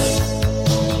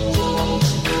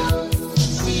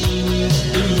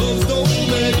 Love don't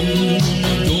make you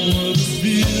don't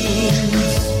understand.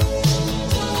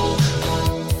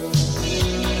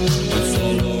 It's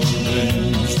all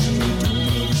arranged, you don't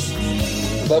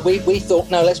understand. But we thought,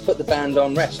 no, let's put the band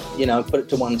on rest, put it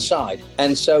to one side.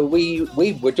 And so we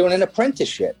were doing an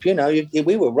apprenticeship. We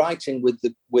were writing with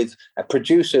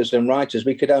producers and writers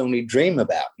we could only dream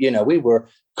about. We were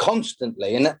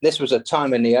constantly, and this was a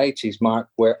time in the 80s, Mark,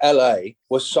 where LA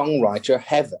was songwriter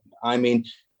heaven. I mean,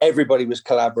 everybody was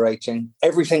collaborating.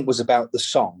 Everything was about the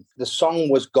song. The song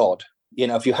was God.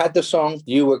 If you had the song,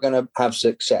 you were going to have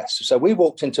success. So we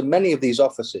walked into many of these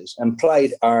offices and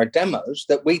played our demos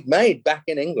that we'd made back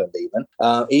in England,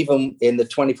 even in the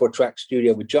 24-track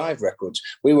studio with Jive Records.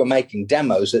 We were making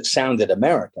demos that sounded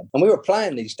American. And we were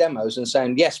playing these demos and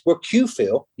saying, yes, we're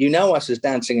Q-Phil. You know us as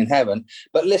Dancing in Heaven.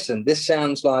 But listen, this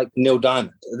sounds like Neil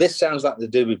Diamond. This sounds like the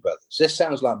Doobie Brothers. This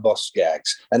sounds like Boss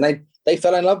Skaggs. And they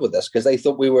fell in love with us because they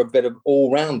thought we were a bit of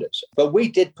all-rounders. But we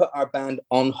did put our band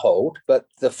on hold. But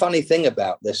the funny thing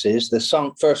about this is the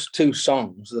first two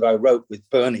songs that I wrote with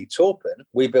Bernie Taupin,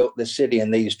 We Built This City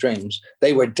and These Dreams,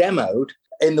 they were demoed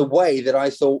in the way that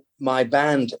I thought my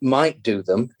band might do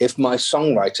them if my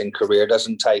songwriting career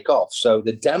doesn't take off. So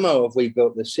the demo of We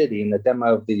Built the City and the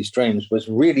demo of These Dreams was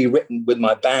really written with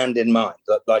my band in mind.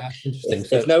 Like,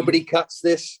 if nobody cuts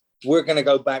this, we're going to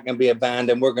go back and be a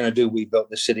band and we're going to do We Built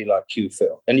the City like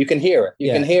Q-Phil. And you can hear it.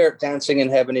 You can hear it Dancing in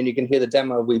Heaven, and you can hear the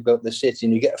demo of We Built the City,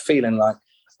 and you get a feeling like,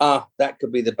 that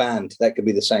could be the band. That could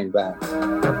be the same band.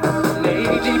 Lay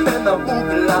deep in the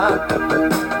hoopla,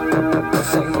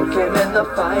 sinking in the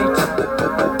fight.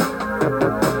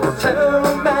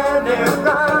 Too many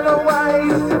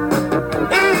runaways,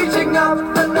 eating up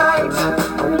the night.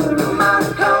 My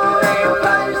Coney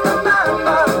plays the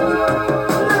mama.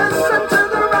 Listen to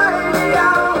the radio,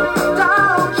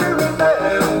 don't you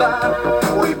remember?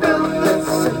 We built this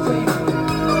city.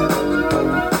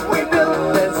 We built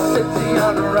this city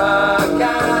on rock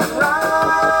and roll.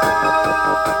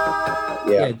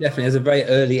 Yeah, definitely. There's a very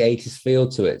early 80s feel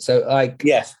to it. So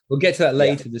yes, we'll get to that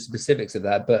later, the specifics of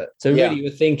that. But so really you were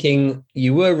thinking,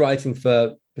 you were writing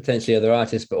for potentially other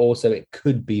artists, but also it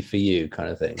could be for you, kind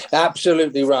of thing.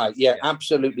 Absolutely right. Yeah,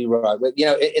 absolutely right. But,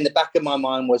 in the back of my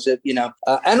mind was that,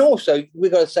 and also we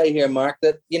got to say here, Mark,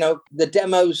 that, the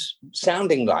demos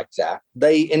sounding like that,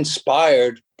 they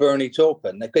inspired Bernie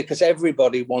Taupin because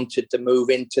everybody wanted to move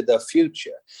into the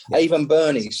future. Yeah. Even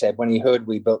Bernie said when he heard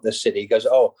We Built the City, he goes,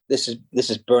 oh, this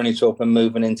is Bernie Taupin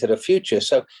moving into the future.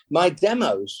 So my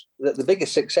demos, the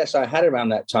biggest success I had around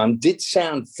that time, did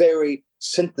sound very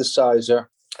synthesizer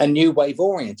and new wave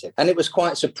oriented. And it was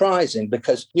quite surprising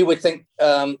because you would think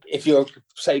if you're,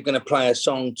 say, going to play a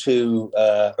song to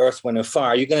Earth, Wind and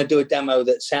Fire, you're going to do a demo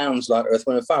that sounds like Earth,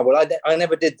 Wind and Fire. Well, I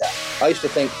never did that. I used to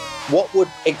think, what would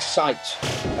excite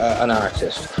an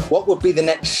artist? What would be the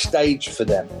next stage for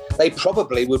them? They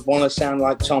probably would want to sound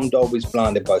like Tom Dolby's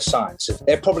Blinded by Science.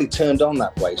 They're probably turned on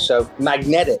that way. So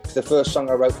Magnetic, the first song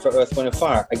I wrote for Earth, Wind and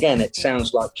Fire, again, it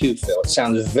sounds like Q-Phil. It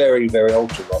sounds very, very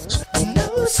ultra-rocks.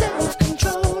 No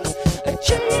self-control, a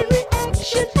chain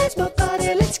reaction as my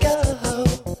body lets go.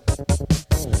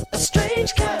 A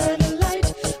strange kind of light,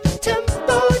 the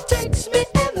tempo takes me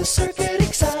and the circuit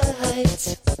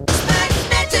excites.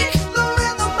 Magnetic, the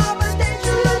rhythm of a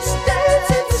dangerous dance,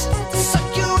 it's to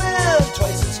suck you in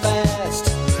twice as fast.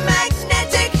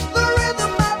 Magnetic, the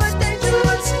rhythm of a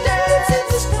dangerous dance,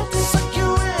 it's to suck you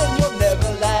in, you'll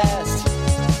never last.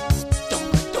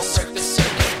 Don't circle the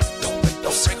circuit,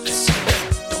 don't circle the circuit.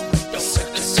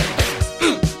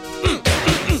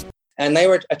 And they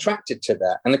were attracted to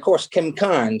that. And of course, Kim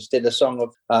Carnes did a song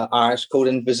of ours called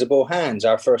Invisible Hands,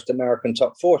 our first American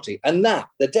Top 40. And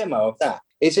the demo of that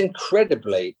is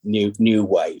incredibly new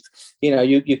wave.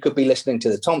 You could be listening to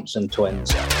the Thompson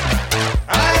Twins.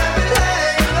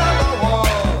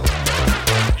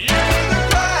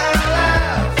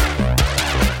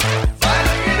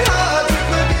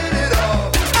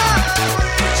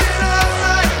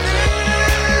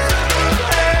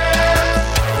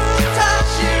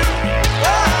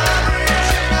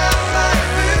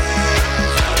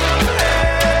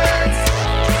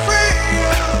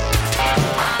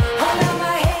 Hold on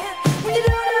my hand when you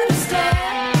don't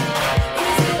understand.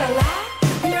 Is it a lie?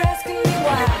 You're asking me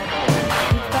why.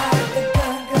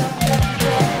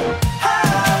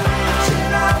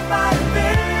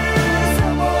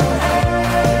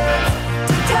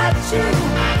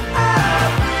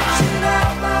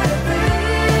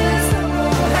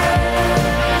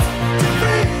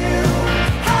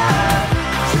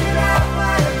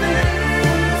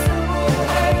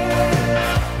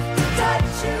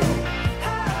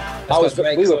 That's got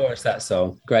a great chorus, that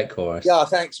song. Great chorus. Yeah,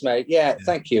 thanks, mate. Yeah,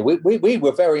 thank you. We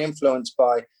were very influenced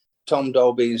by Tom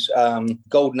Dolby's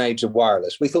Golden Age of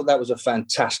Wireless. We thought that was a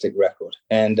fantastic record.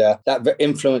 And that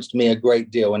influenced me a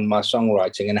great deal in my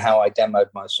songwriting and how I demoed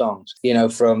my songs. You know,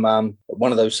 from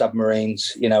One of Those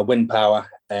Submarines, you know, Wind Power.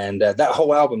 And that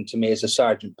whole album to me is a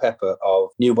Sgt. Pepper of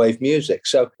new wave music.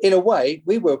 So in a way,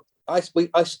 I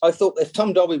thought if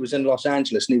Tom Dolby was in Los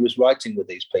Angeles and he was writing with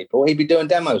these people, he'd be doing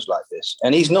demos like this.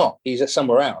 And he's not. He's at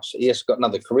somewhere else. He has got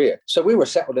another career. So we were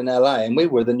settled in LA and we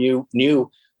were the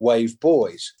new wave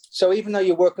boys. So even though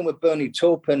you're working with Bernie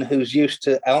Taupin, who's used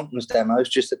to Elton's demos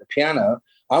just at the piano,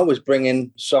 I was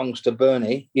bringing songs to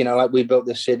Bernie, you know, like We Built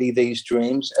This City, These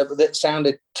Dreams, that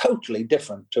sounded totally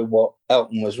different to what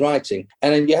Elton was writing.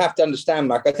 And then you have to understand,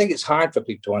 Mark, I think it's hard for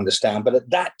people to understand, but at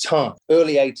that time,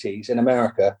 early 80s in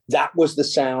America, that was the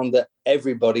sound that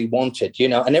everybody wanted, you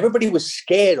know, and everybody was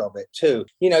scared of it too.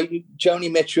 You know,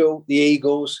 Joni Mitchell, the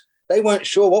Eagles, they weren't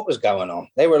sure what was going on.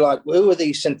 They were like, who are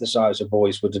these synthesizer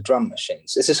boys with the drum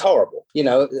machines? This is horrible. You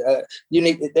know,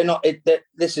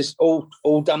 this is all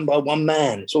done by one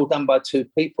man. It's all done by two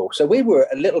people. So we were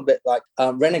a little bit like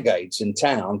renegades in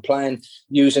town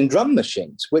using drum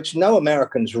machines, which no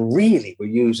Americans really were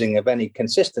using of any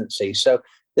consistency. So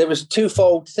there was a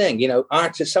twofold thing. You know,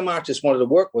 some artists wanted to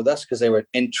work with us because they were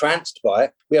entranced by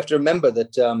it. We have to remember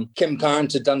that Kim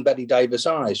Carnes had done Betty Davis'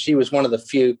 Eyes. She was one of the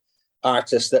few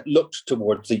artists that looked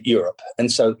towards Europe.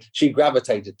 And so she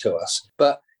gravitated to us.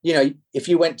 But, you know, if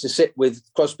you went to sit with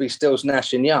Crosby, Stills,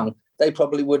 Nash and Young, they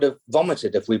probably would have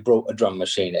vomited if we brought a drum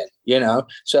machine in, you know.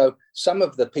 So some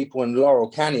of the people in Laurel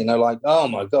Canyon are like, oh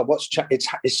my God,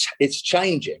 it's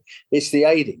changing. It's the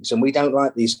 80s. And we don't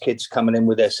like these kids coming in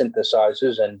with their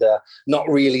synthesizers and not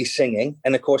really singing.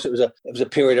 And of course, it was a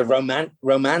period of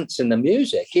romance in the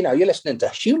music. You know, you're listening to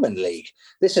Human League.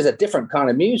 This is a different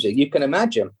kind of music. You can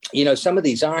imagine, you know, some of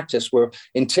these artists were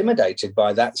intimidated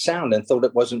by that sound and thought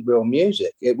it wasn't real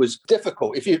music. It was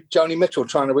difficult. Joni Mitchell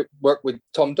trying to work with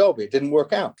Tom Dolby, it didn't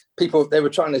work out. They were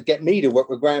trying to get me to work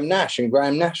with Graham Nash, and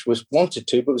Graham Nash wanted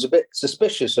to, but was a bit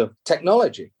suspicious of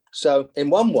technology. So in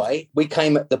one way, we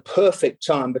came at the perfect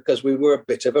time because we were a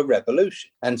bit of a revolution.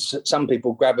 And some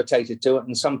people gravitated to it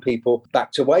and some people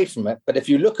backed away from it. But if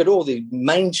you look at all the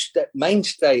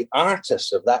mainstay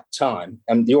artists of that time,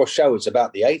 and your show is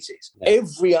about the 80s,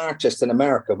 every artist in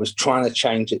America was trying to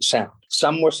change its sound.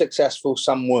 Some were successful,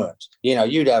 some weren't. You know,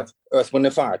 you'd have Earth,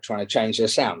 Wind & Fire trying to change their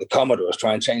sound. The Commodores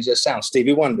trying to change their sound.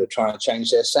 Stevie Wonder trying to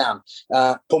change their sound.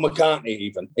 Paul McCartney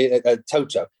even,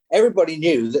 Toto. Everybody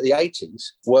knew that the 80s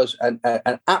was an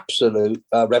absolute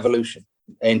revolution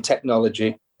in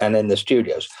technology and in the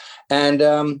studios. And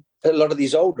a lot of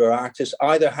these older artists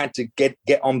either had to get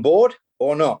on board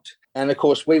or not. And of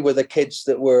course, we were the kids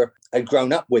that had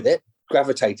grown up with it,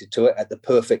 gravitated to it at the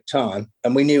perfect time,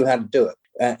 and we knew how to do it.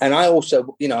 And I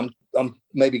also, you know, I'm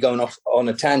maybe going off on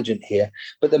a tangent here,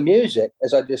 but the music,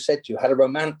 as I just said to you, had a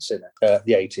romance in it,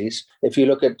 the 80s. If you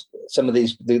look at some of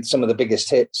the biggest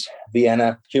hits,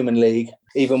 Vienna, Human League,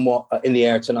 even What In the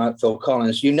Air Tonight, Phil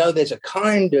Collins, you know, there's a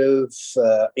kind of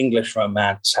English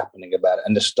romance happening about it,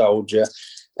 and nostalgia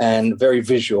and very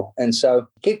visual. And so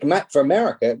Kid Mac for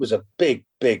America, it was a big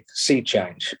sea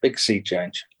change. It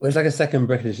was like a second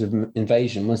British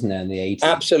invasion, wasn't there, in the 80s?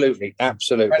 Absolutely.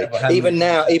 Even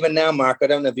now, Mark, I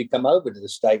don't know if you come over to the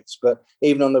States, but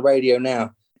even on the radio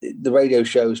now, the radio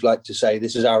shows like to say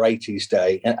this is our 80s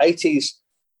day. And 80s,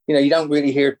 you know, you don't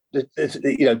really hear,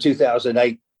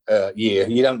 2008 year.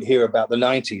 You don't hear about the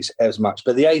 90s as much,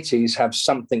 but the 80s have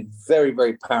something very,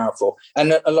 very powerful.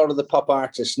 And a lot of the pop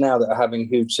artists now that are having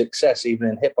huge success, even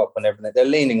in hip hop and everything, they're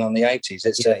leaning on the 80s.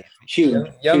 It's a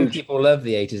huge... Young people love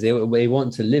the 80s. They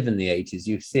want to live in the 80s.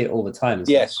 You see it all the time.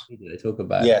 Yes. They talk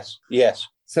about Yes.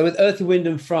 So with Earth, Wind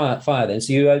and Fire then,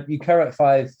 so you co-wrote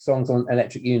 5 songs on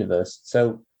Electric Universe.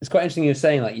 So it's quite interesting you're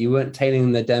saying like you weren't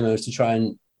tailoring the demos to try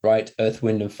and write Earth,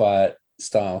 Wind and Fire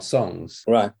style songs.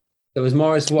 Right. So was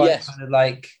Morris White kind of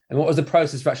like, and what was the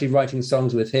process for actually writing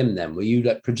songs with him then? Were you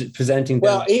like presenting?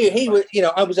 Well, he was, you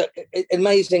know, I was an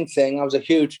amazing thing. I was a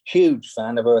huge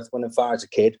fan of Earth, Wind and Fire as a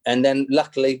kid. And then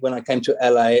luckily when I came to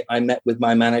LA, I met with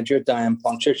my manager, Diane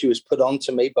Poncher. She was put on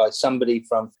to me by somebody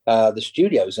from the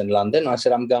studios in London. I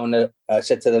said, I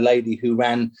said to the lady who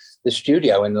ran the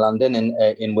studio in London,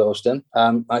 in Willesden,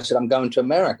 I said, I'm going to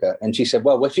America. And she said,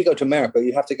 well, if you go to America,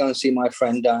 you have to go and see my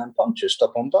friend Diane Poncher,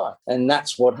 stop on by. And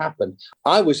that's what happened.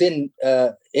 I was in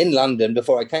London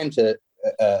before I came to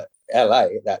LA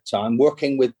at that time,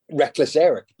 working with Reckless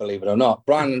Eric, believe it or not.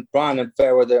 Brian and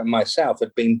Fairweather and myself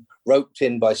had been roped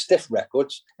in by Stiff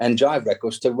Records and Jive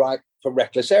Records to write for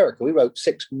Reckless Erica. We wrote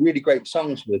 6 really great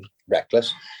songs with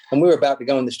Reckless, and we were about to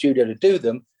go in the studio to do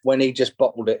them when he just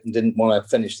bottled it and didn't want to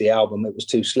finish the album. It was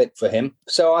too slick for him.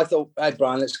 So I thought, hey,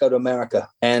 Brian, let's go to America.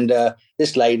 And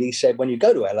this lady said, when you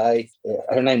go to LA,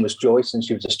 her name was Joyce, and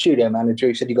she was a studio manager.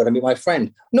 He said, you got to meet my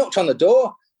friend. Knocked on the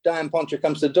door. Diane Poncher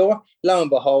comes to the door. Lo and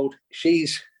behold,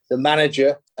 she's the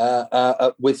manager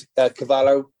with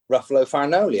Cavallo Ruffalo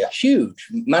Farnolia, a huge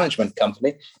management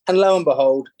company. And lo and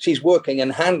behold, she's working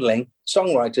and handling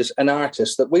songwriters and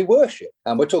artists that we worship.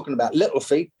 And we're talking about Little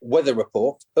Feat, Weather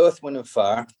Report, Earth, Wind and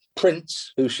Fire,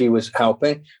 Prince, who she was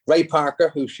helping, Ray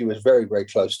Parker, who she was very, very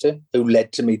close to, who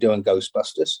led to me doing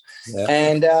Ghostbusters,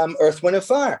 and Earth, Wind and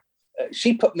Fire.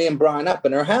 She put me and Brian up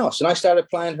in her house, and I started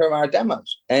playing her our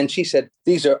demos. And she said,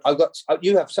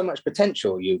 you have so much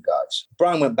potential, you guys.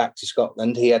 Brian went back to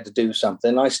Scotland. He had to do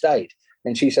something. I stayed.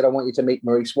 And she said, I want you to meet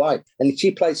Maurice White. And she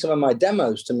played some of my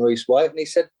demos to Maurice White. And he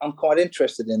said, I'm quite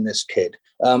interested in this kid.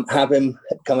 Have him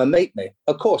come and meet me.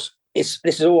 Of course, this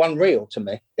is all unreal to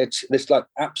me. It's like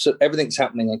everything's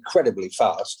happening incredibly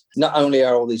fast. Not only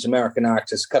are all these American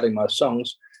artists cutting my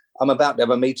songs, I'm about to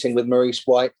have a meeting with Maurice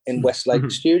White in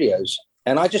Westlake Studios.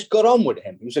 And I just got on with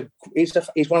him. He's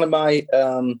one of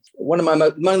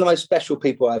the most special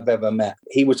people I've ever met.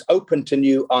 He was open to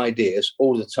new ideas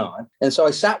all the time. And so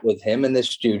I sat with him in this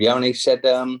studio, and he said,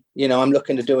 I'm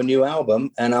looking to do a new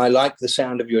album, and I like the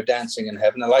sound of your Dancing in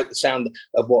Heaven. I like the sound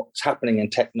of what's happening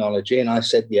in technology. And I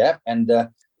said, yeah. And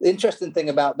the interesting thing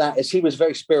about that is he was a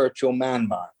very spiritual man,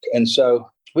 Mark. And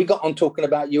so we got on talking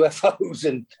about UFOs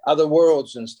and other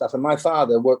worlds and stuff. And my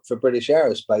father worked for British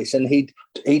Aerospace, and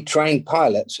he trained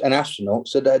pilots and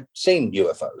astronauts that had seen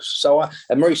UFOs. So,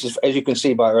 and Maurice, as you can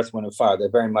see by Earth, Wind and Fire, they're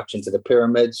very much into the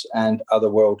pyramids and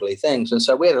otherworldly things. And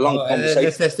so we had a long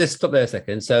conversation. Let's stop there a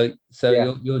second. So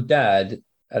yeah. your dad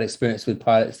had experience with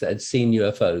pilots that had seen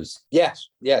UFOs. Yes.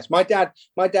 My dad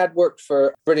worked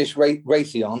for British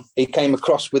Raytheon. He came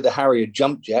across with the Harrier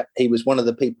jump jet. He was one of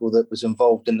the people that was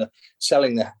involved in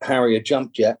selling the Harrier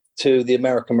jump jet to the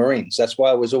American Marines. That's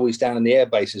why I was always down in the air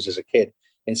bases as a kid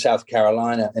in South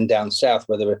Carolina and down south,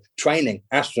 where they were training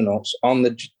astronauts on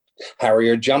the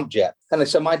Harrier jump jet. And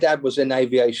so my dad was in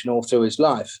aviation all through his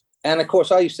life. And of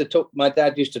course, my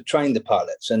dad used to train the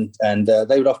pilots, and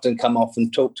they would often come off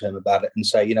and talk to him about it and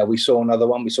say, we saw another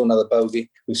one, we saw another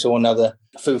bogey, we saw another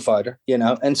Foo Fighter,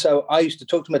 And so I used to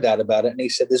talk to my dad about it, and he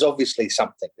said, there's obviously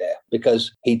something there,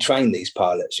 because he trained these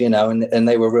pilots, and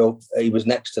they were real, he was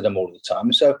next to them all the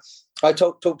time. So I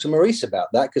talked to Maurice about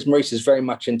that, because Maurice is very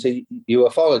much into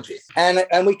ufology,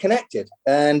 and we connected.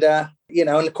 And, and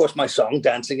of course, my song,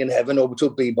 Dancing in Heaven,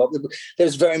 Orbital Bebop,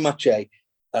 there's very much a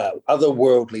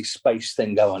otherworldly space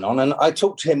thing going on. And I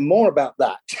talked to him more about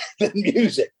that than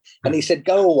music. And he said,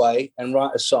 go away and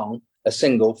write a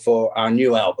single for our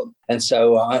new album. And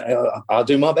so I'll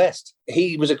do my best.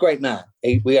 He was a great man.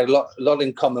 We had a lot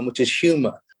in common, which is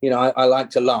humor. I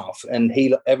like to laugh, and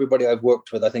everybody I've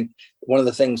worked with, I think one of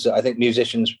the things that I think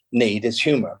musicians need is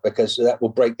humor, because that will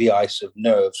break the ice of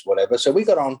nerves, whatever. So we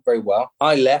got on very well.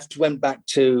 I left, went back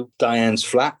to Diane's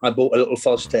flat. I bought a little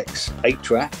Fostex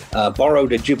 8-track,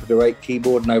 borrowed a Jupiter 8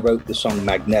 keyboard, and I wrote the song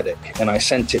Magnetic, and I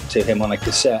sent it to him on a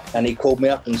cassette. And he called me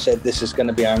up and said, this is going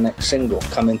to be our next single.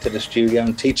 Come into the studio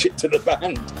and teach it to the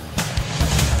band.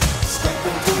 Step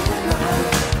into the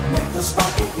night, make the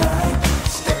spark ignite.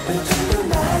 Step into the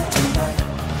light tonight.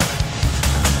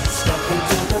 Step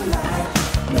into the light,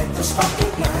 make the spark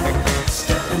ignite.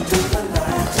 Step into the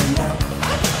light tonight.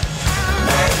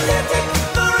 Magnetic,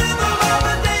 the rhythm of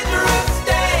a dangerous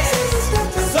dance.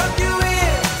 Suck you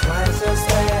in twice as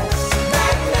fast.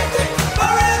 Magnetic, the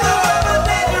rhythm of a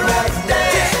dangerous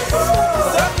dance.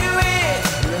 Suck you in,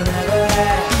 you'll never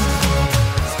have.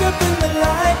 Step in the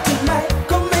light tonight.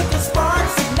 Come make the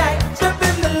sparks ignite. Step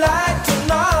in the light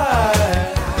tonight.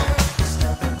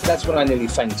 That's when I nearly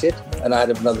fainted, and I had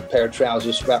another pair of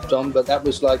trousers strapped on, but that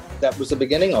was the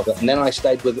beginning of it. And then I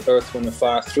stayed with Earth, Wind and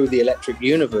Fire through the Electric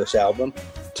Universe album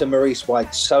to Maurice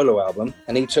White's solo album,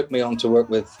 and he took me on to work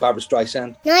with Barbra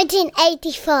Streisand.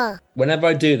 1984. Whenever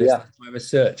I do this, my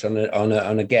research on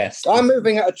a guest. I'm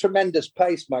moving at a tremendous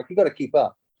pace, Mike. You've got to keep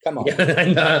up. Come on.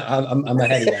 No, I'm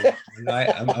ahead of you.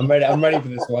 I'm ready. I'm ready for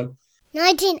this one.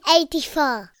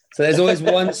 1984. So there's always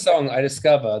one song I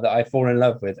discover that I fall in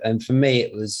love with, and for me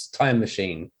it was Time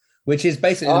Machine, which is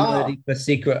basically the melody for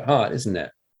Secret Heart, isn't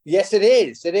it? Yes, it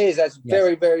is. It is. That's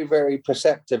very, very, very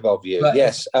perceptive of you. But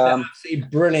yes. Absolutely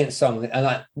brilliant song.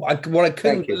 And what I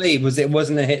couldn't believe was it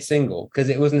wasn't a hit single, because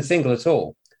it wasn't a single at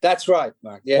all. That's right,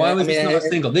 Mark. Yeah, Why was it not a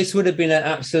single? This would have been an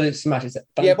absolute smash.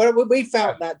 Yeah, but we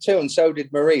found that too, and so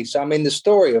did Maurice. I mean, the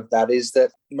story of that is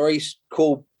that Maurice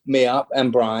called me up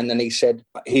and Brian, and he said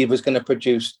he was going to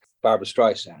produce Barbra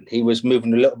Streisand. He was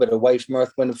moving a little bit away from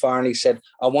Earth, Wind and Fire, and he said,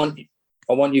 I want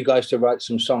you guys to write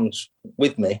some songs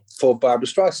with me for Barbra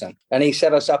Streisand. And he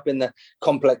set us up in the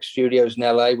Complex Studios in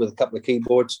LA with a couple of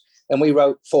keyboards, and we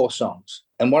wrote 4 songs.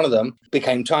 And one of them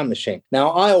became Time Machine.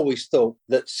 Now, I always thought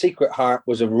that Secret Heart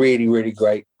was a really, really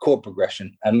great chord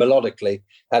progression and melodically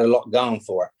had a lot going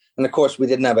for it. And of course, we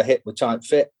didn't have a hit with Tight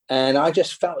Fit. And I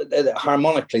just felt that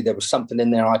harmonically, there was something in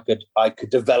there I could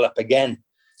develop again.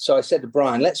 So I said to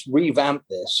Brian, let's revamp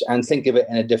this and think of it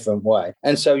in a different way.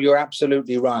 And so you're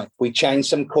absolutely right. We changed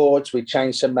some chords, we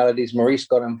changed some melodies. Maurice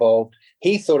got involved.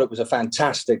 He thought it was a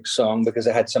fantastic song because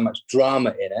it had so much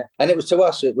drama in it. And it was, to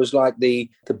us, it was like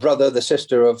the brother, the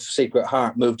sister of Secret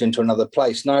Heart moved into another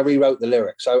place. And I rewrote the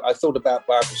lyrics. So I thought about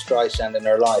Barbra Streisand and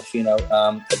her life,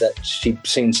 that she'd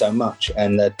seen so much,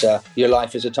 and that your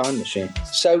life is a time machine.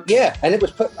 So, yeah, and I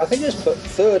think it was put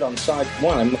third on side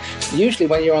 1. And usually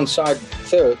when you're on side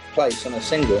 3rd place on a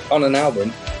single, on an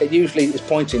album, it usually is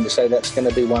pointing to say that's going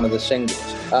to be one of the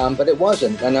singles. But it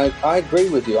wasn't. And I agree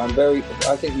with you. I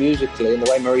think musically, and the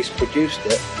way Maurice produced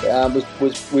it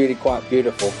was really quite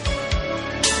beautiful.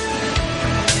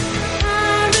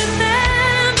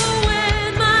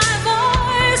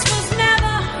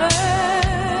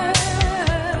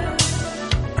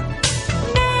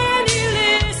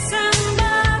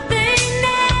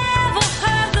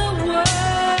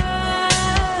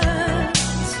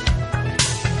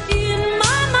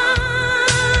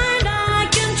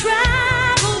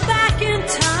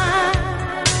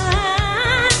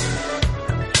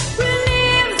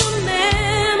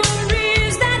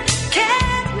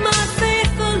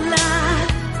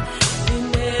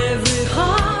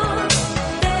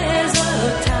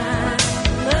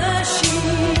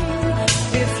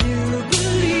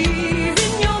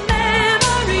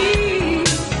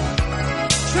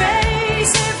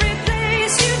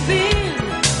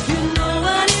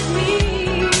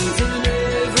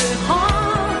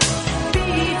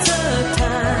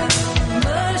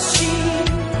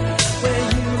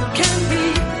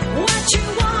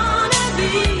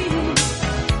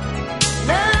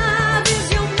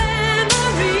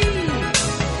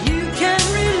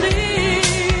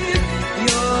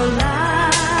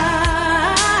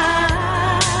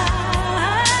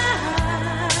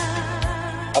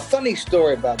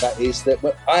 Story about that is that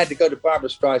I had to go to Barbra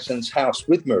Streisand's house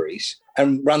with Maurice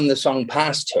and run the song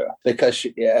past her because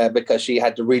she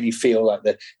had to really feel like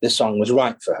the song was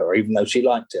right for her, even though she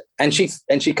liked it. And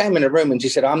she came in a room and she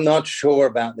said, I'm not sure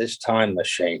about this time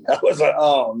machine. I was like,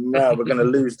 oh no, we're going to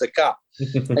lose the cup.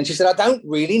 And she said, I don't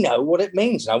really know what it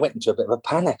means. And I went into a bit of a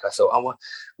panic. I thought, oh,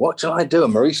 what shall I do?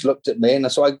 And Maurice looked at me, and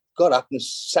so I got up and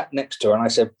sat next to her, and I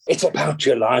said, it's about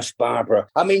your life, Barbra.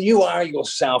 I mean, you are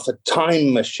yourself a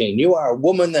time machine. You are a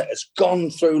woman that has gone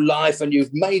through life and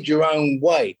you've made your own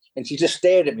way. And she just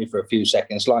stared at me for a few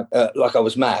seconds like I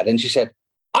was mad. And she said,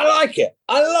 I like it.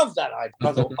 I love that idea.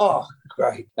 I thought, oh,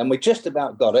 great. And we just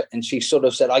about got it. And she sort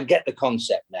of said, I get the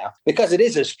concept now, because it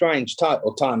is a strange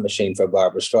title, Time Machine, for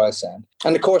Barbra Streisand.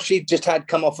 And of course, she just had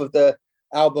come off of the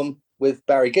album with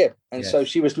Barry Gibb. And so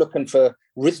she was looking for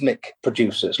rhythmic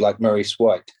producers like Maurice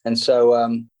White. And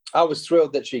so I was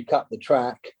thrilled that she cut the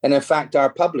track. And in fact,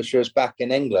 our publishers back in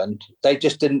England, they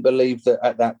just didn't believe that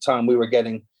at that time we were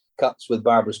getting cuts with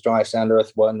Barbra Streisand,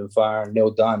 Earth, Wind and Fire, and Neil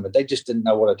Diamond. They just didn't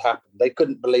know what had happened. They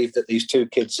couldn't believe that these two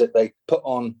kids that they put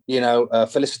on,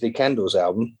 Felicity Kendall's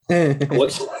album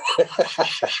was,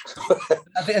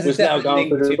 I think was now going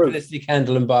to the roof. Felicity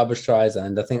Kendall and Barbra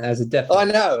Streisand. I think there's a definite. I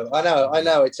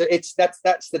know. It's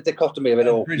that's the dichotomy of it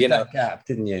all. That gap,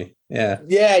 didn't you? Yeah.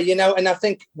 Yeah, and I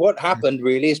think what happened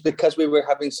really is because we were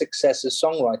having success as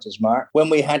songwriters, Mark, when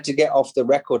we had to get off the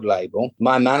record label,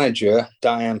 my manager,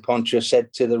 Diane Poncher,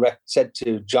 said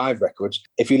to Jive Records,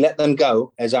 if you let them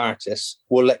go as artists,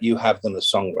 we'll let you have them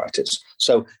as songwriters.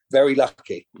 So very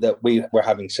lucky that we were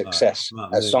having success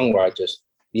as songwriters.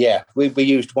 Yeah, we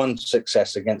used one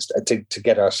success to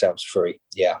get ourselves free.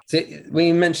 Yeah. So when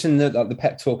you mentioned the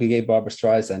pep talk you gave Barbra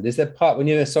Streisand, is there part when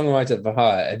you're a songwriter for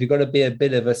hire, have you got to be a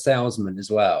bit of a salesman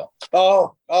as well?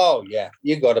 Oh yeah.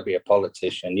 You got to be a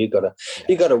politician. You got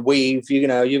to weave.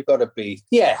 You've got to be.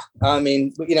 Yeah. I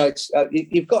mean, it's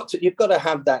you've got to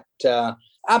have that.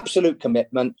 Absolute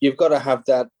commitment. You've got to have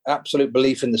that absolute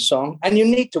belief in the song, and you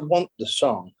need to want the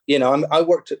song. I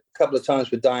worked a couple of times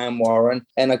with Diane Warren,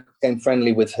 and I became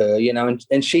friendly with her.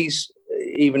 And she's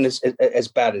even as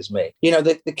bad as me.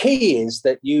 The key is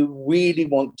that you really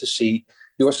want to see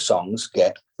your songs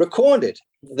get recorded.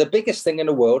 The biggest thing in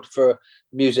the world for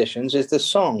musicians is the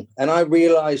song, and I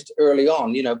realized early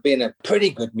on, being a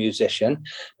pretty good musician,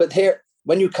 but here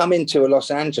when you come into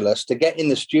Los Angeles, to get in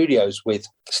the studios with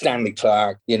Stanley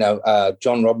Clarke,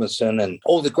 John Robinson, and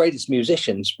all the greatest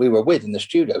musicians we were with in the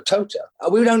studio, Toto,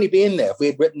 we would only be in there if we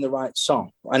had written the right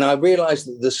song. And I realized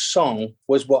that the song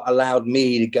was what allowed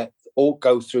me to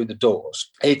go through the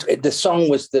doors. The song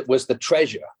was the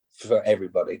treasure for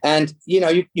everybody. And,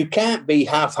 you can't be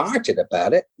half-hearted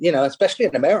about it, especially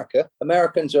in America.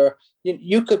 Americans are,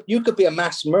 you could be a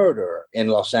mass murderer in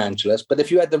Los Angeles, but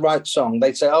if you had the right song,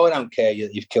 they'd say, oh, I don't care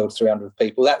you've killed 300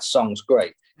 people. That song's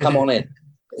great. Come on in.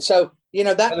 So,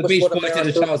 that was Beach what Boys did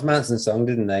a Charles Manson song,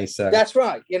 didn't they? So that's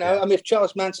right. If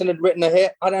Charles Manson had written a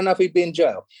hit, I don't know if he'd be in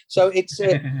jail. So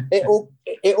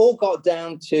it all got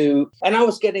down to, and I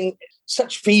was getting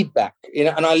such feedback,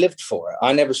 and I lived for it.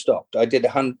 I never stopped. I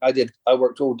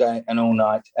worked all day and all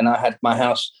night, and I had my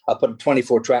house. I put a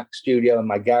 24-track studio in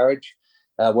my garage,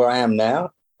 where I am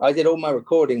now. I did all my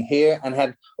recording here and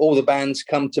had all the bands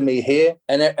come to me here,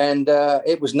 and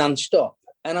it was nonstop.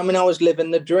 And I was living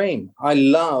the dream. I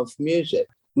love music.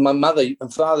 My mother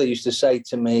and father used to say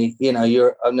to me,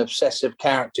 you're an obsessive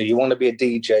character. You want to be a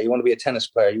DJ. You want to be a tennis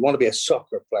player. You want to be a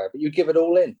soccer player, but you give it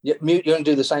all in. You don't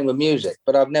do the same with music,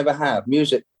 but I've never have.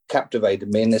 Music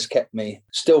captivated me, and this kept me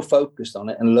still focused on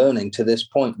it and learning to this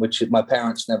point, which my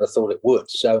parents never thought it would.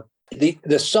 So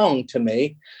the song to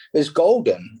me is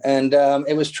golden, and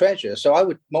it was treasure. So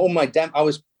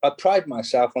I pride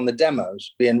myself on the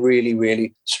demos being really,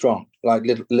 really strong, like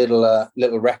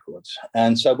little records.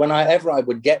 And so whenever I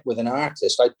would get with an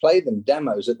artist, I'd play them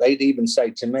demos that they'd even say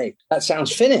to me, that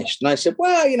sounds finished. And I said,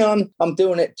 well, I'm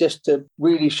doing it just to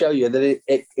really show you that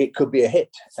it could be a hit,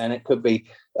 and it could be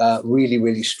really,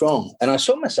 really strong. And I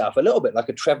saw myself a little bit like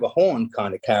a Trevor Horn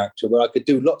kind of character, where I could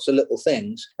do lots of little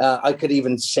things. I could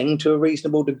even sing to a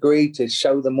reasonable degree to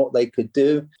show them what they could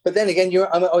do. But then again,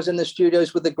 I was in the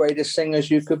studios with the greatest singers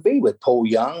you could be with: Paul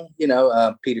Young,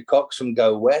 Peter Cox from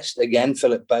Go West, again,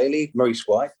 Philip Bailey, Maurice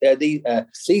White.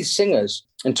 These singers,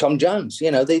 and Tom Jones,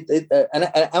 and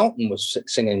Elton was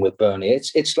singing with Bernie.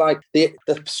 It's like the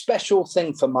special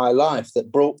thing for my life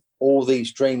that brought all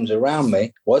these dreams around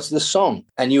me was the song.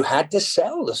 And you had to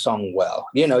sell the song well.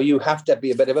 You have to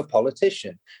be a bit of a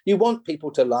politician. You want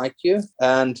people to like you.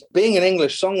 And being an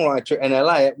English songwriter in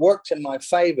LA, it worked in my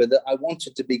favor that I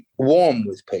wanted to be warm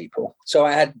with people. So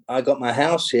I got my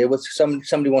house here with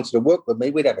somebody wanted to work with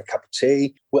me. We'd have a cup of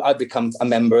tea. I'd become a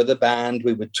member of the band.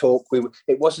 We would talk.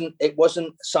 It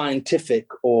wasn't scientific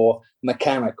or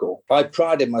mechanical. I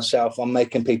prided myself on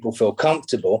making people feel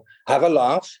comfortable, have a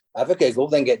laugh, have a giggle,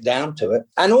 then get down to it.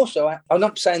 And also, I'm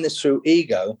not saying this through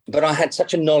ego, but I had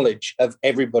such a knowledge of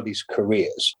everybody's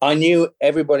careers. I knew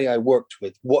everybody I worked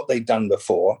with, what they'd done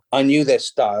before. I knew their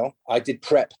style. I did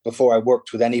prep before I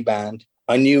worked with any band.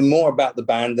 I knew more about the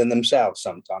band than themselves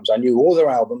sometimes. I knew all their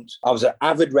albums. I was an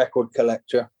avid record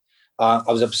collector. I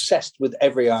was obsessed with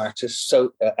every artist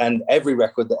and every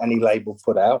record that any label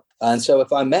put out. And so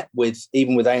if I met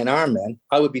even with A&R men,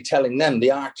 I would be telling them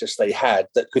the artists they had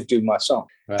that could do my song.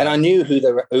 Right. And I knew who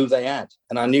they had,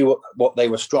 and I knew what they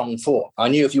were strong for. I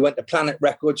knew if you went to Planet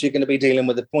Records, you're going to be dealing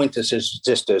with the Pointer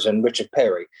Sisters and Richard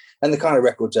Perry and the kind of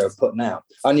records they were putting out.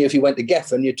 I knew if you went to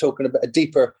Geffen, you're talking about a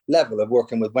deeper level of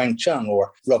working with Wang Chung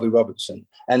or Robbie Robertson,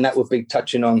 and that would be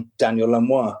touching on Daniel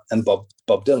Lanois and Bob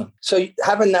Dylan. So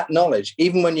having that knowledge,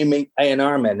 even when you meet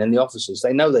A&R men in the offices,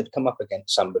 they know they've come up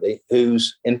against somebody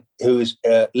who's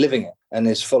living it and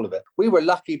is full of it. We were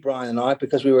lucky, Brian and I,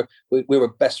 because we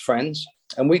were best friends.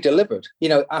 And we delivered.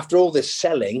 After all this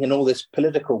selling and all this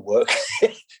political work,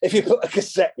 if you put a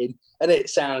cassette in and it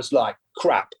sounds like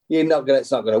crap,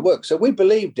 it's not going to work. So we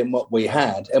believed in what we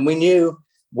had, and we knew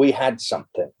we had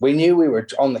something. We knew we were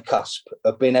on the cusp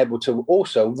of being able to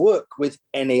also work with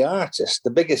any artist. The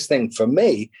biggest thing for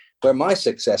me, where my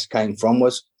success came from,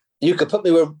 was you could put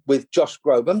me with Josh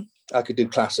Groban. I could do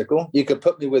classical. You could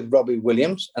put me with Robbie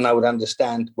Williams and I would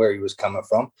understand where he was coming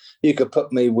from. You could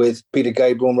put me with Peter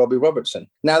Gabriel and Robbie Robertson.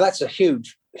 Now, that's a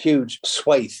huge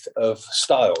swathe of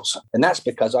styles. And that's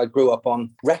because I grew up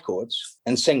on records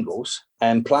and singles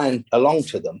and playing along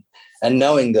to them and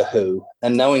knowing The Who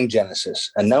and knowing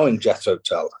Genesis and knowing Jethro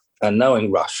Tull and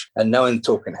knowing Rush and knowing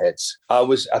Talking Heads. I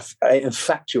was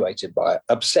infatuated by it,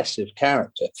 obsessive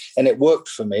character. And it worked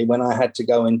for me when I had to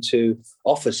go into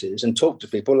offices and talk to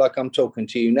people like I'm talking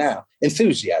to you now.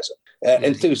 Enthusiasm.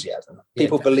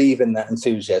 People believe in that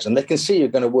enthusiasm. They can see you're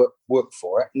going to work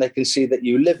for it, and they can see that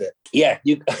you live it. Yeah,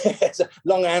 it's a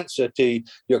long answer to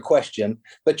your question,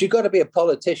 but you've got to be a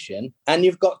politician and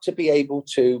you've got to be able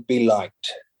to be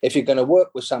liked. If you're going to work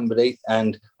with somebody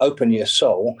and open your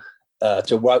soul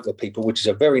to write with people, which is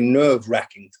a very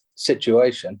nerve-wracking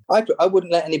situation. I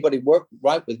wouldn't let anybody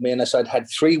write with me unless I'd had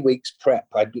 3 weeks prep.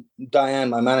 Diane,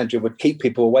 my manager, would keep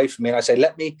people away from me. And I say,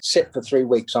 let me sit for 3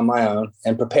 weeks on my own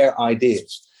and prepare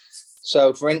ideas.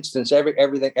 So, for instance,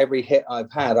 every hit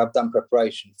I've had, I've done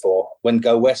preparation for. When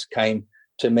Go West came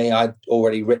to me, I'd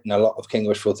already written a lot of King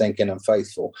Wishful Thinking and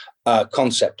Faithful,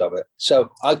 concept of it.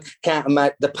 So I can't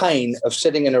imagine the pain of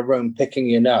sitting in a room picking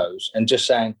your nose and just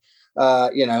saying,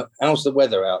 how's the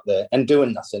weather out there, and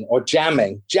doing nothing, or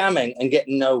jamming and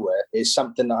getting nowhere is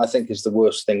something that I think is the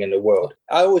worst thing in the world.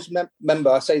 I always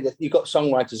remember, I say that you've got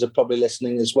songwriters are probably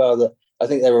listening as well, that I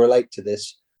think they relate to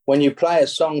this. When you play a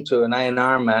song to an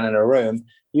A&R man in a room,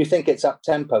 you think it's up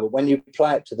tempo, but when you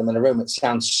play it to them in a room, it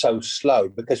sounds so slow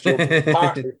because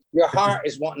your heart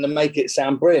is wanting to make it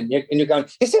sound brilliant. And you're going,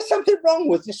 is there something wrong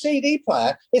with your CD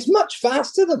player? It's much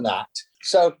faster than that.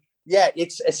 So yeah,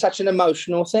 it's such an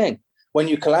emotional thing. When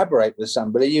you collaborate with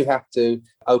somebody, you have to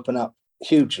open up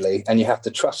hugely, and you have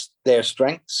to trust their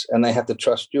strengths and they have to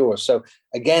trust yours. So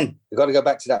again, you've got to go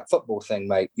back to that football thing,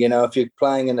 mate. You know, if you're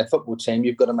playing in a football team,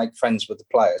 you've got to make friends with the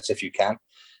players if you can.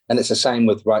 And it's the same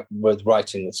with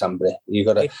writing with somebody. You've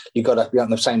got to be on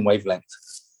the same wavelength.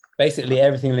 Basically,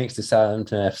 everything links to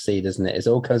Southampton FC, doesn't it? It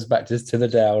all comes back to the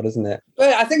Dell, doesn't it?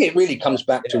 Well, I think it really comes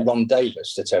back to Ron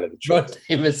Davis, to tell you the truth. Ron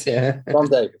Davis, yeah. Ron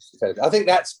Davis, to tell you. I think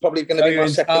that's probably going to be my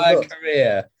second book.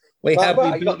 Career. We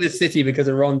built this city because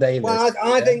of Ron Davis. Well,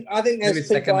 I think there's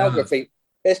two biographies.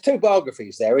 There's two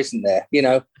biographies there, isn't there? You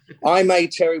know, I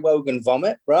made Terry Wogan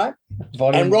vomit, right?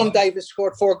 And Ron Davis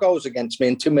scored 4 goals against me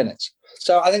in 2 minutes.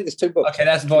 So I think there's 2 books. Okay,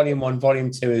 that's volume 1.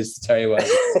 Volume 2 is Terry Wogan.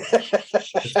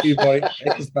 This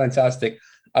is fantastic.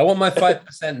 I want my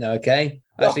 5% now, okay?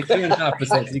 Actually,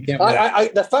 3.5%. You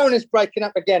can't. The phone is breaking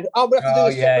up again. Oh, we have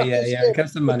to do this. Yeah. It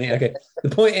comes to money. Okay. The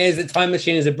point is that Time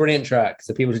Machine is a brilliant track,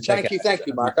 so people should check it out. Thank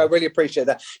you, Mark. I really appreciate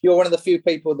that. You're one of the few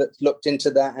people that's looked into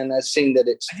that and has seen that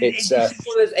it's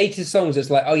one of those 80s songs. It's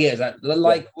like, it's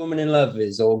like Woman in Love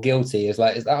is, or Guilty. It's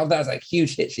like, that's like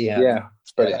huge hit she had. Yeah,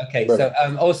 it's brilliant. Okay, brilliant.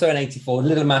 So also in 84,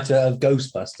 Little Matter of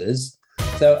Ghostbusters.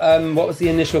 So what was the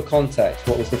initial contact?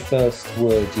 What was the first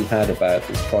word you had about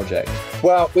this project?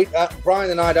 Well,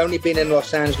 Brian and I had only been in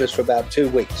Los Angeles for about 2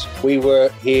 weeks. We were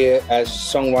here as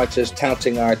songwriters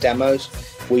touting our demos.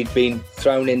 We'd been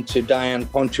thrown into Diane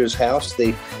Poncher's house,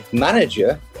 the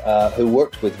manager who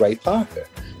worked with Ray Parker.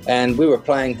 And we were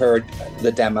playing her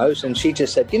the demos, and she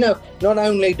just said, not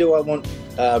only do I want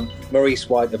Maurice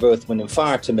White of Earth, Wind and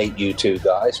Fire to meet you two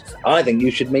guys, I think you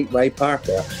should meet Ray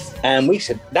Parker. And we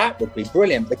said, that would be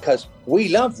brilliant, because we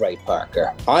love Ray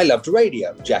Parker. I loved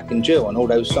Radio, Jack and Jill, and all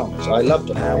those songs. I loved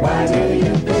them. Now why do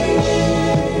you pay?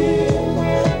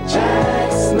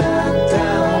 Jack's not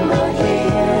down the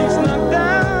hill. He's not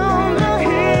down the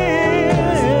hill.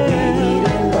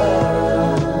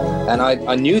 And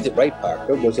I knew that Ray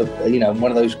Parker was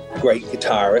one of those great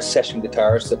guitarists, session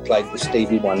guitarists that played with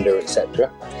Stevie Wonder,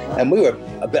 etc. And we were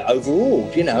a bit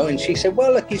overawed, and she said,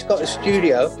 well, look, he's got a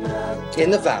studio in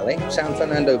the Valley, San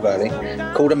Fernando Valley,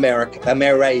 called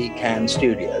American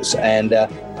Studios. And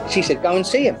she said, go and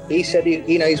see him. He said,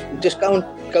 he's just go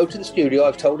to the studio.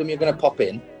 I've told him you're going to pop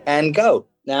in and go.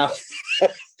 Now,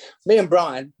 me and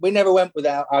Brian, we never went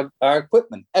without our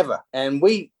equipment, ever. And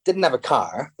we didn't have a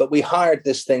car, but we hired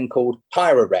this thing called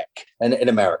Hire-a-Wreck in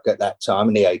America at that time,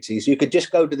 in the 80s. You could just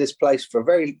go to this place for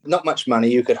not much money.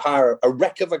 You could hire a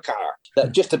wreck of a car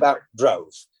that just about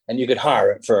drove, and you could hire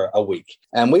it for a week.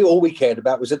 And all we cared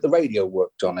about was that the radio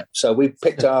worked on it. So we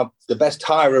picked the best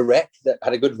Hire-a-Wreck that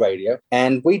had a good radio,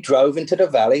 and we drove into the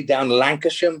Valley down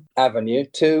Lancashire Avenue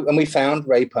and we found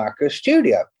Ray Parker's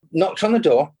studio. Knocked on the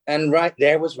door, and right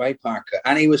there was Ray Parker.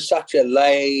 And he was such a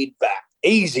laid-back,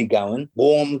 easygoing,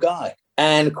 warm guy.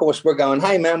 And, of course, we're going,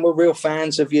 hey, man, we're real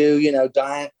fans of you,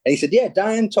 Diane. And he said, yeah,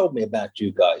 Diane told me about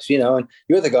you guys, and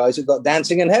you're the guys who got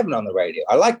Dancing in Heaven on the radio.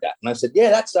 I like that. And I said, yeah,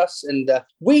 that's us. And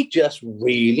we just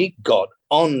really got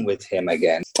on with him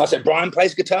again. I said, Brian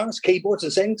plays guitars, keyboards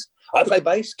and sings. I play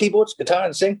bass, keyboards, guitar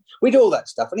and sing. We do all that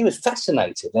stuff. And he was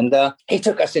fascinated. And he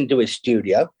took us into his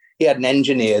studio. He had an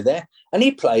engineer there, and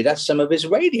he played us some of his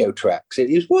radio tracks that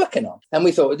he was working on. And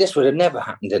we thought, this would have never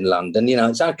happened in London.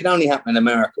 It can only happen in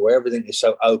America, where everything is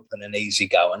so open and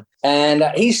easygoing. And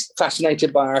he's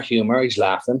fascinated by our humor. He's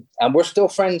laughing. And we're still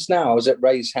friends now. I was at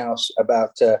Ray's house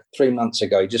about 3 months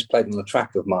ago. He just played on a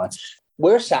track of mine.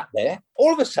 We're sat there.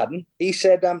 All of a sudden, he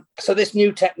said, so this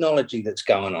new technology that's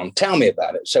going on, tell me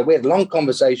about it. So we had a long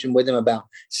conversation with him about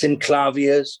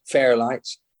synclaviers,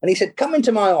 Fairlights. And he said, come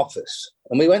into my office.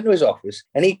 And we went to his office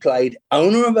and he played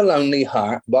Owner of a Lonely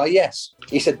Heart by Yes.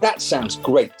 He said, that sounds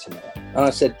great to me. And I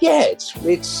said, yeah,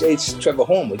 it's Trevor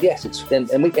Hornwood. Yes,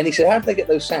 and he said, how did they get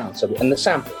those sounds and the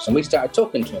samples? And we started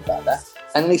talking to him about that.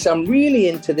 And he said, I'm really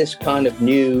into this kind of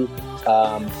new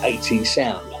 80s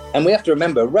sound. And we have to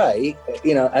remember Ray,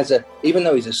 even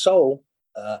though he's a soul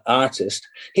artist,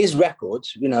 his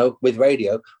records, with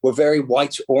radio were very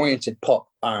white-oriented pop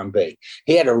R&B.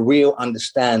 He had a real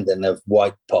understanding of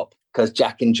white pop because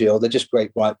Jack and Jill, they're just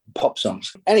great white pop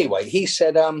songs. Anyway, he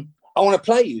said, I want to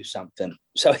play you something.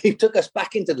 So he took us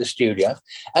back into the studio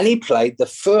and he played the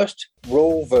first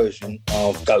raw version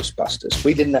of Ghostbusters.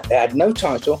 It had no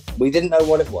title. We didn't know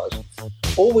what it was.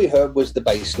 All we heard was the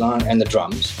bass line and the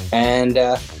drums. And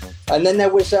then there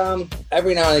was,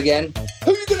 every now and again,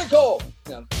 who you going to call?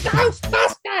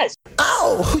 Ghostbusters!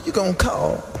 Oh, who you going to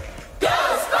call?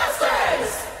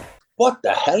 Ghostbusters! What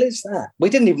the hell is that? We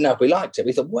didn't even know if we liked it.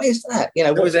 We thought, what is that?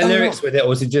 Was there lyrics with it, or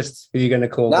was it just who you're going to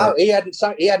call? No, he hadn't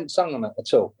sung on it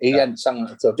at all. He hadn't sung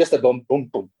on it at all. Just a boom, boom,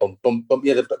 boom, boom, boom, boom.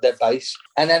 Their bass,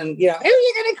 and then who are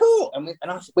you going to call? And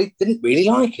we didn't really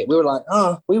like it. We were like,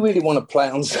 we really want to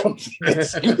play on something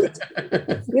that's good.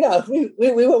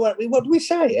 We were. What do we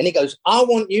say? And he goes, I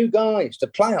want you guys to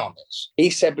play on this. He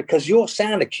said, because your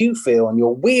sound of Q-feel and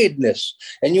your weirdness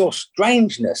and your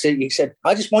strangeness. He said,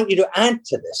 I just want you to add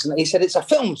to this. And he said, it's a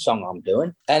film song I'm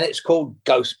doing, and it's called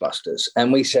Ghostbusters.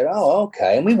 And we said, oh,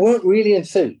 okay. And we weren't really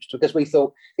enthused because we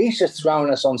thought he's just throwing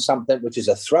us on something which is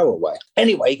a throwaway.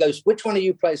 Anyway, he goes, which one of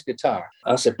you plays guitar?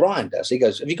 I said, Brian does. He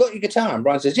goes, have you got your guitar? And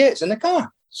Brian says, yeah, it's in the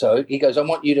car. So he goes, I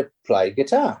want you to play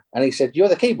guitar. And he said, you're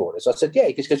the keyboardist. I said, yeah,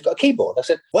 because he's got a keyboard. I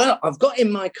said, well, I've got in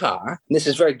my car, and this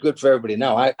is very good for everybody to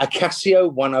know, a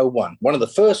Casio 101, one of the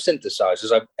first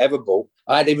synthesizers I've ever bought.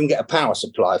 I had to even get a power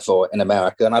supply for it in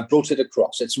America, and I brought it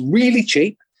across. It's really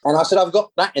cheap. And I said, I've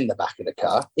got that in the back of the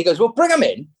car. He goes, well, bring them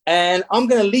in, and I'm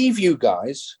going to leave you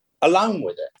guys alone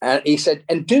with it. And he said,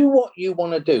 and do what you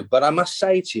want to do. But I must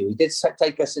say to you, he did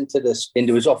take us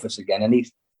into his office again, and he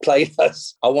played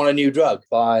us I Want a New Drug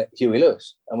by Huey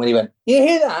Lewis. And when he went, you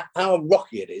hear that? How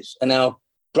rocky it is. And now,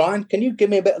 Brian, can you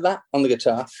give me a bit of that on the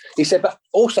guitar? He said, but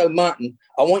also, Martin,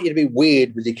 I want you to be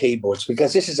weird with your keyboards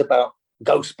because this is about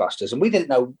Ghostbusters. And we didn't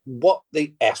know what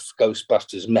the F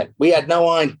Ghostbusters meant. We had no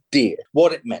idea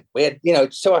what it meant. We had,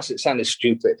 to us, it sounded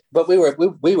stupid. But we were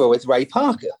with Ray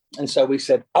Parker. And so we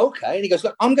said, okay. And he goes,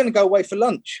 look, I'm going to go away for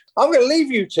lunch. I'm going to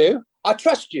leave you two. I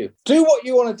trust you. Do what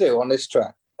you want to do on this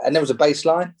track. And there was a bass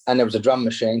line and there was a drum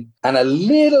machine and a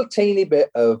little teeny bit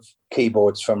of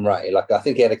keyboards from Ray. Like I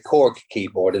think he had a Korg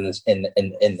keyboard in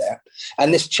there.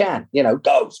 And this chant,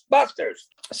 Ghostbusters.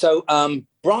 So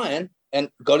Brian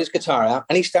got his guitar out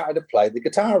and he started to play the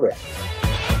guitar riff.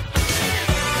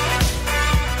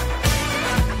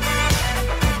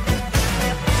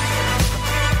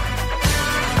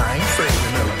 I ain't afraid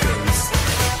of no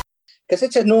ghosts. Because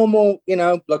it's a normal,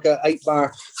 like a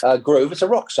 8-bar groove. It's a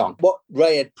rock song. What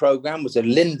Ray had programmed was a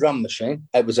Linn drum machine.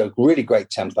 It was a really great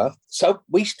tempo. So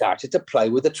we started to play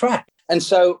with the track. And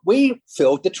so we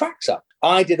filled the tracks up.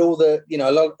 I did all the,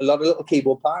 a lot of little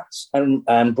keyboard parts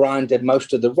and Brian did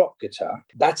most of the rock guitar.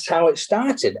 That's how it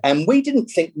started. And we didn't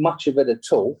think much of it at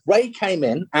all. Ray came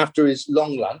in after his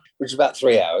long lunch, which was about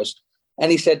 3 hours. And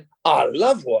he said, I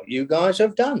love what you guys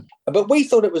have done. But we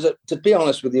thought it was, to be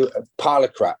honest with you, a pile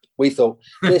of crap. We thought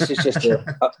this is just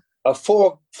a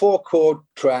four chord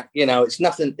track. It's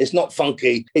nothing. It's not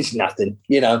funky. It's nothing.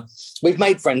 We've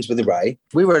made friends with Ray.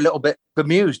 We were a little bit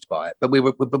bemused by it, but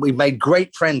we made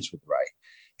great friends with Ray.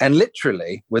 And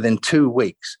literally within 2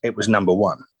 weeks, it was number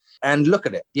one. And look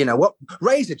at it. What?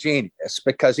 Ray's a genius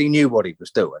because he knew what he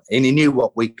was doing and he knew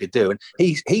what we could do. And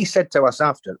he said to us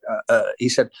after, he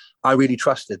said, I really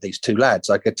trusted these two lads.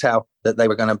 I could tell that they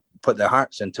were going to put their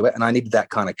hearts into it. And I needed that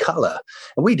kind of color.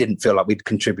 And we didn't feel like we'd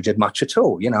contributed much at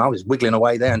all. I was wiggling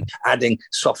away there and adding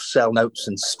soft cell notes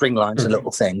and string lines and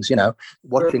little things,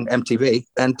 watching MTV.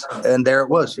 And there it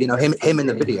was, him in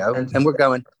the video. And we're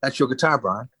going, that's your guitar,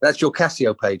 Brian. That's your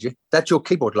Casio page. That's your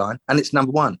keyboard line. And it's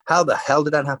number one. How the hell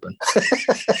did that happen?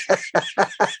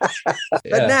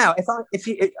 But now, if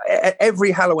you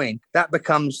every Halloween, that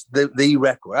becomes the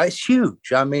record. It's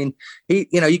huge. I mean,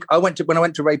 when I went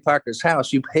to Ray Parker's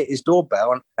house, you hit his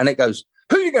doorbell and it goes,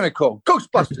 who are you going to call?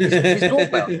 Ghostbusters. His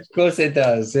doorbell. Of course it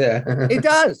does, yeah. It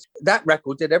does. That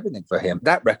record did everything for him.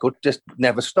 That record just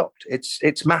never stopped.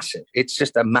 It's massive. It's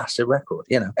just a massive record,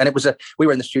 And it was we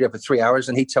were in the studio for 3 hours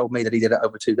and he told me that he did it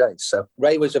over 2 days. So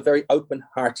Ray was a very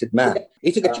open-hearted man.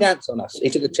 He took a chance on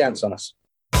us.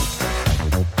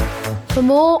 For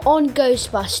more on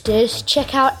Ghostbusters,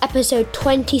 check out episode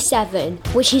 27,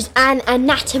 which is an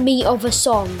Anatomy of a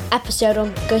Song episode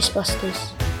on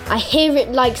Ghostbusters. I hear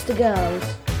it likes the girls.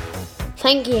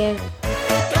 Thank you.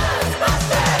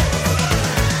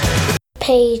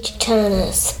 Page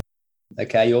turners.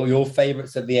 Okay, your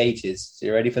favourites of the 80s. So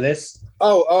you ready for this?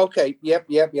 Oh, okay. Yep.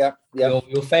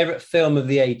 Your favourite film of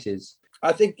the 80s?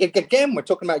 I think, again, we're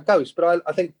talking about ghosts, but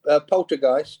I think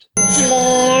Poltergeist.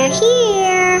 They're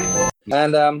here.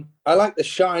 And I like The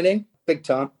Shining, big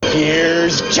time.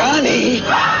 Here's Johnny.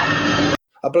 I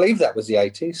believe that was the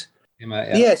 80s.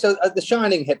 Yeah, so The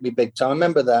Shining hit me big time. I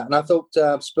remember that. And I thought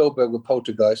Spielberg with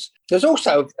Poltergeist. There's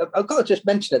also, I've got to just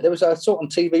mention it, there was I saw on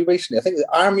TV recently, I think the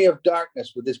Army of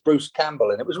Darkness with this Bruce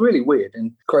Campbell, and it was really weird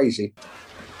and crazy.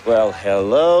 Well,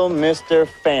 hello, Mr.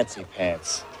 Fancy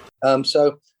Pants.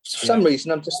 So for some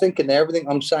reason, I'm just thinking there, everything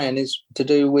I'm saying is to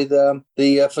do with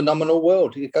the phenomenal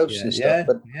world, the ghosts and stuff.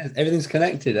 But everything's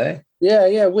connected, eh?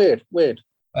 Yeah, weird.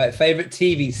 All right, favourite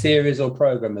TV series or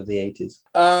programme of the 80s?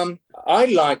 I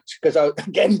liked, because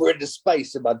again we're into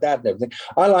space and my dad and everything.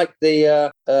 I liked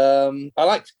I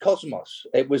liked Cosmos.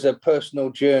 It was a personal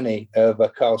journey of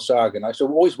Carl Sagan. I used to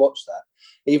always watch that,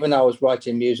 even though I was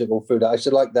writing music all through that. I used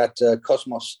to like that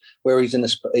Cosmos where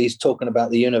he's talking about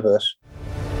the universe.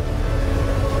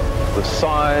 The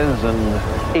size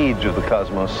and age of the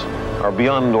cosmos are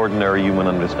beyond ordinary human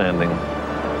understanding.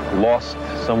 Lost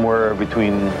somewhere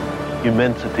between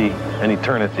immensity and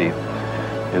eternity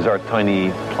is our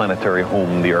tiny planetary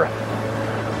home, the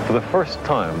Earth. For the first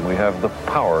time, we have the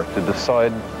power to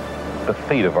decide the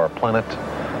fate of our planet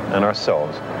and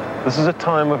ourselves. This is a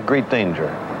time of great danger,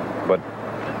 but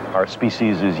our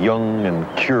species is young and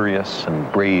curious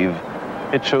and brave.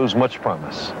 It shows much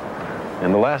promise.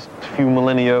 In the last few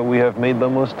millennia, we have made the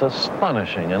most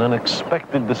astonishing and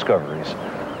unexpected discoveries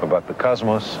about the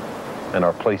cosmos and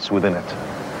our place within it.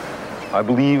 I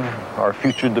believe our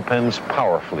future depends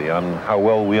powerfully on how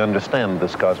well we understand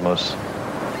this cosmos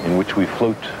in which we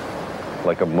float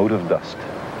like a mote of dust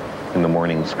in the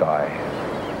morning sky.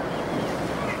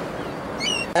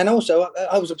 And also,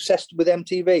 I was obsessed with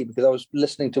MTV because I was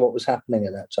listening to what was happening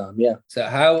at that time, yeah. So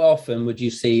how often would you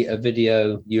see a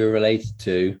video you were related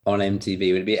to on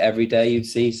MTV? Would it be every day you'd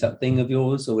see something of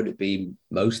yours, or would it be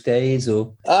most days?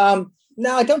 Or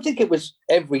no, I don't think it was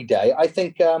every day. I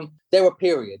think there were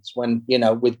periods when,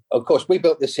 of course, We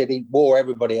Built the City wore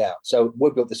everybody out. So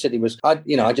We Built the City was, I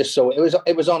just saw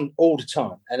it was on all the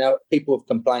time. And people have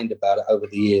complained about it over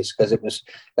the years because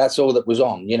that's all that was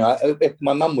on. If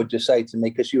my mum would just say to me,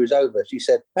 because she was over, she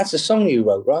said, "That's a song you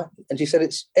wrote, right?" And she said,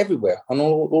 "It's everywhere on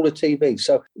all the TV."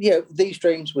 So, These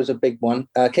Dreams was a big one.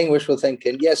 King Wishful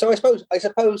Thinking. Yeah, so I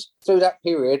suppose through that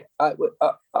period,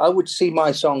 I would see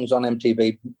my songs on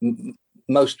MTV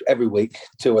most every week,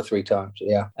 2 or 3 times.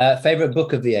 Yeah. Favorite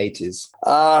book of the 80s?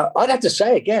 I'd have to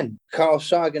say again, Carl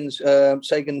Sagan's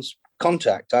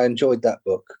Contact. I enjoyed that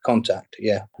book, Contact.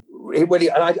 Yeah. It really,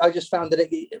 I just found that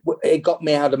it got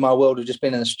me out of my world of just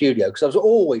being in the studio, because I was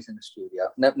always in the studio,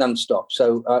 non-stop.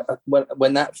 So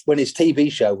when his TV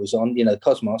show was on,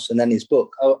 Cosmos, and then his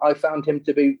book, I found him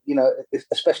to be,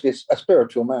 especially a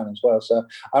spiritual man as well. So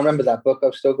I remember that book.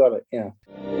 I've still got it. Yeah.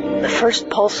 The first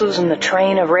pulses in the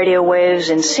train of radio waves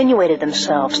insinuated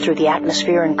themselves through the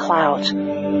atmosphere and clouds,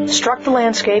 struck the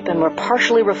landscape, and were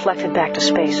partially reflected back to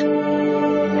space.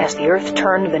 As the Earth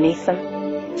turned beneath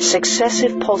them,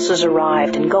 successive pulses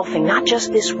arrived, engulfing not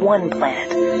just this one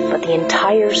planet, but the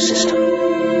entire system.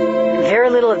 Very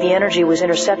little of the energy was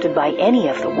intercepted by any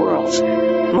of the worlds.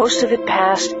 Most of it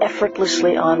passed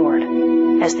effortlessly onward,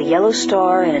 as the yellow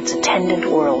star and its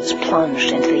attendant worlds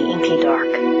plunged into the inky dark.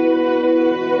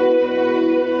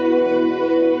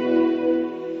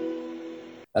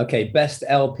 Okay, best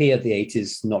LP of the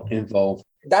 80s not involved.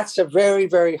 That's a very,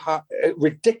 very hard,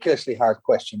 ridiculously hard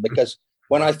question, because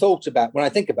when I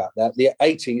think about that, the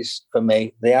 80s for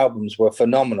me, the albums were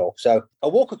phenomenal. So I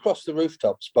Walk Across the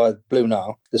Rooftops by Blue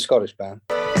Nile, the Scottish band.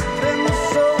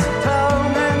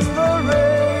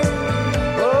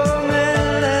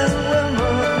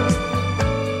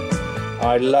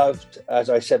 I loved, as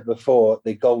I said before,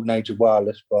 The Golden Age of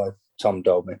Wireless by Tom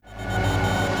Dolby.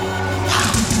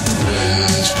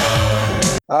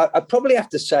 I probably have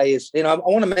to say I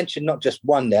want to mention not just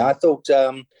one there. I thought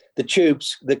the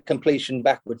Tubes, the Completion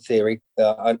Backward Theory,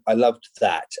 I loved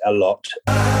that a lot.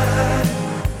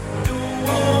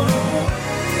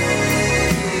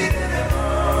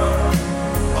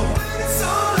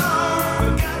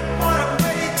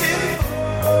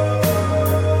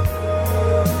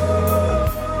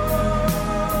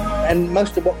 and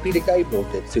most of what Peter Gabriel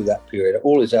did through that period,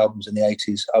 all his albums in the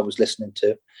 80s, I was listening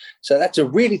to. So that's a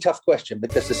really tough question,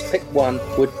 because to pick one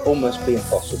would almost be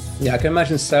impossible. Yeah, I can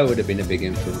imagine Soul would have been a big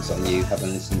influence on you,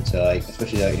 having listened to, like,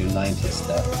 especially like your 90s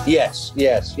stuff. Yes.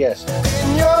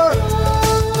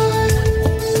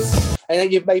 And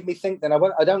then you've made me think then,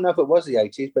 I don't know if it was the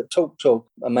 80s, but Talk Talk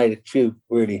made a few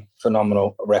really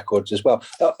phenomenal records as well.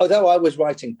 Although I was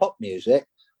writing pop music,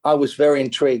 I was very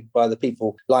intrigued by the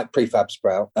people like Prefab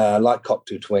Sprout, like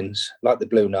Cocteau Twins, like the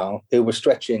Blue Nile, who were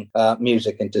stretching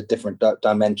music into different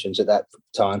dimensions at that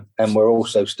time, and were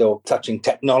also still touching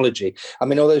technology. I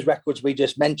mean, all those records I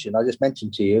just mentioned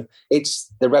to you,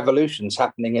 it's the revolutions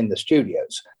happening in the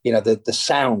studios. You know, the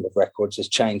sound of records is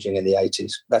changing in the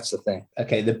 80s. That's the thing.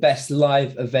 Okay, the best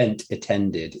live event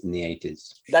attended in the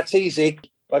 80s. That's easy.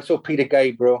 I saw Peter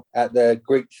Gabriel at the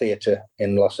Greek Theatre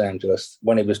in Los Angeles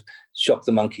when he was Shock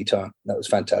the Monkey time. That was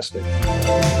fantastic.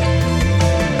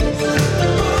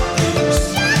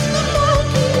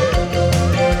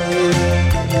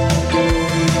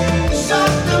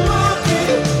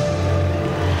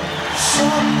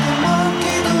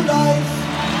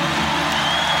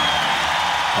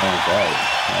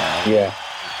 Oh, great. Yeah.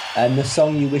 And the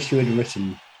song you wish you had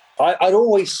written? I'd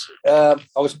always,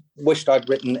 wished I'd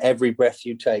written Every Breath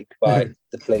You Take by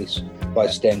The Police, by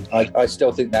Sting. I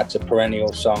still think that's a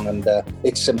perennial song, and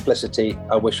its simplicity,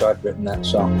 I wish I'd written that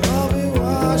song.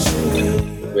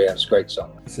 Yeah, it's a great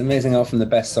song. It's amazing how often the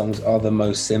best songs are the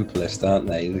most simplest, aren't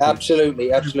they?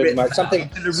 Absolutely, Mike. Something,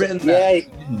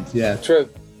 yeah, true.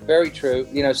 Very true.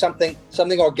 You know, something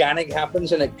organic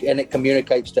happens, and it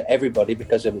communicates to everybody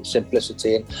because of its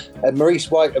simplicity. And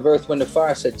Maurice White of Earth, Wind &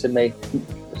 Fire said to me,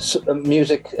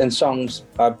 music and songs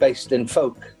are based in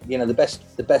folk. You know, the best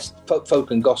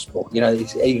folk and gospel. You know,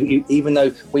 even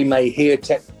though we may hear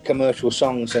commercial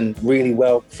songs and really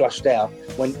well flushed out,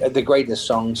 when the greatest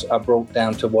songs are brought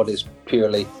down to what is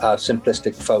purely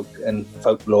simplistic folk and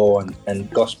folklore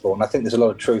and gospel. And I think there's a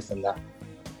lot of truth in that.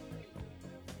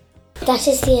 That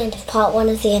is the end of part 1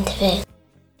 of the interview.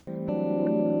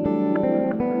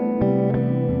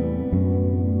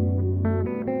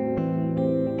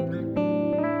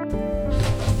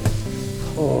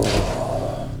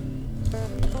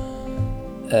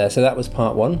 So that was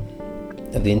part 1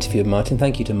 of the interview with Martin.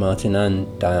 Thank you to Martin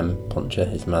and Diane Poncher,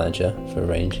 his manager, for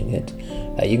arranging it.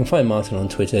 You can find Martin on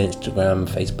Twitter, Instagram,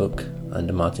 Facebook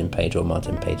under Martin Page or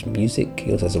Martin Page Music.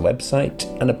 He also has a website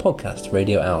and a podcast,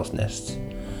 Radio Owl's Nest,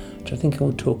 which I think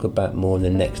I'll talk about more in the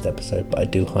next episode, but I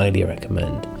do highly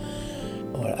recommend.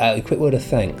 A quick word of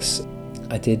thanks.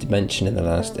 I did mention in the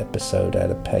last episode I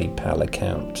had a PayPal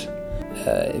account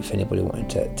if anybody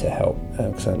wanted to help,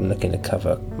 because I'm looking to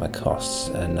cover my costs,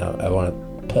 and I want to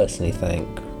personally thank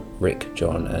Rick,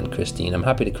 John and Christine. I'm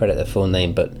happy to credit their full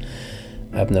name, but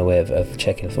I have no way of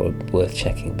checking. I thought it was worth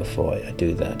checking before I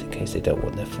do that, in case they don't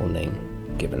want their full name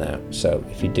given out. So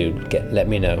if you do, let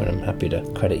me know, and I'm happy to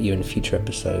credit you in a future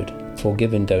episode for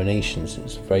giving donations.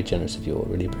 It's very generous of you all,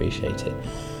 really appreciate it.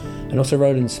 And also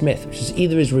Roland Smith, which is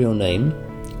either his real name,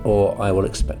 or I will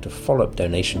expect a follow-up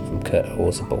donation from Kurt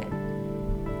Horsable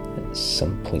at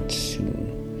some point soon.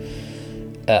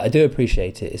 I do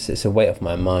appreciate it. It's a weight off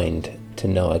my mind to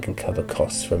know I can cover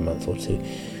costs for a month or two,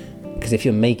 because if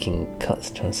you're making cuts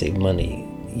trying to save money,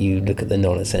 you look at the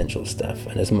non-essential stuff,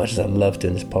 and as much as I love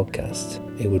doing this podcast,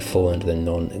 it would fall under the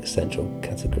non-essential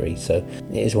category. So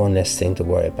it is one less thing to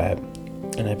worry about,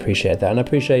 and I appreciate that. And I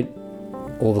appreciate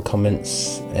all the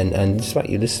comments and just fact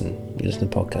you listen to the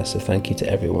podcast, so thank you to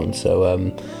everyone. So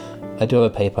I do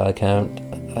have a PayPal account.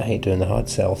 I hate doing the hard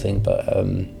sell thing, but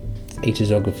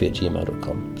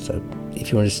 80sography@gmail.com. So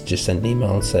if you want to just send an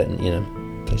email and say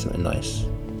something nice,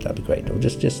 that'd be great. Or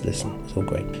just listen. It's all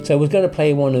great. So we're going to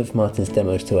play one of Martin's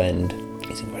demos to end.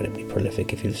 He's incredibly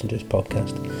prolific if you listen to his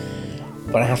podcast.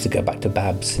 But I have to go back to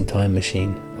Babs in Time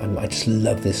Machine. I just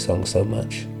love this song so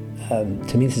much.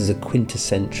 To me, this is a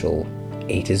quintessential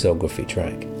 80sography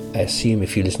track. I assume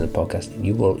if you listen to the podcast,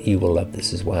 you will love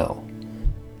this as well.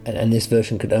 And this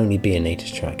version could only be an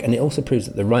 80s track. And it also proves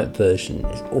that the right version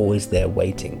is always there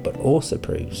waiting, but also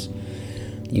proves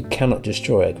you cannot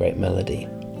destroy a great melody.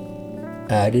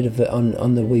 I did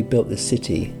on the We Built the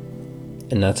City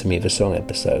Anatomy of a Song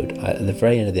episode. At the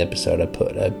very end of the episode, I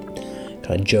put a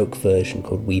kind of joke version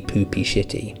called We Poopy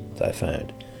Shitty that I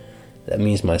found. That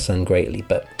amused my son greatly,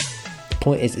 but the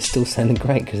point is, it's still sounding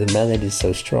great because the melody is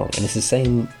so strong. And it's the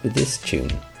same with this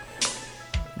tune.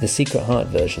 The Secret Heart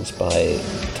versions by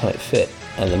Tight Fit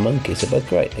and the Monkees are both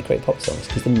great. They're great pop songs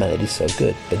because the melody is so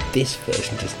good. But this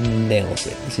version just nails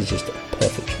it. This is just a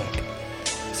perfect track.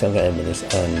 So I'm going to end with this,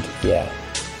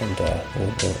 and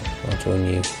I'll join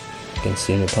you again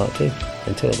soon with part 2.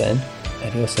 Until then,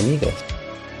 adios amigos.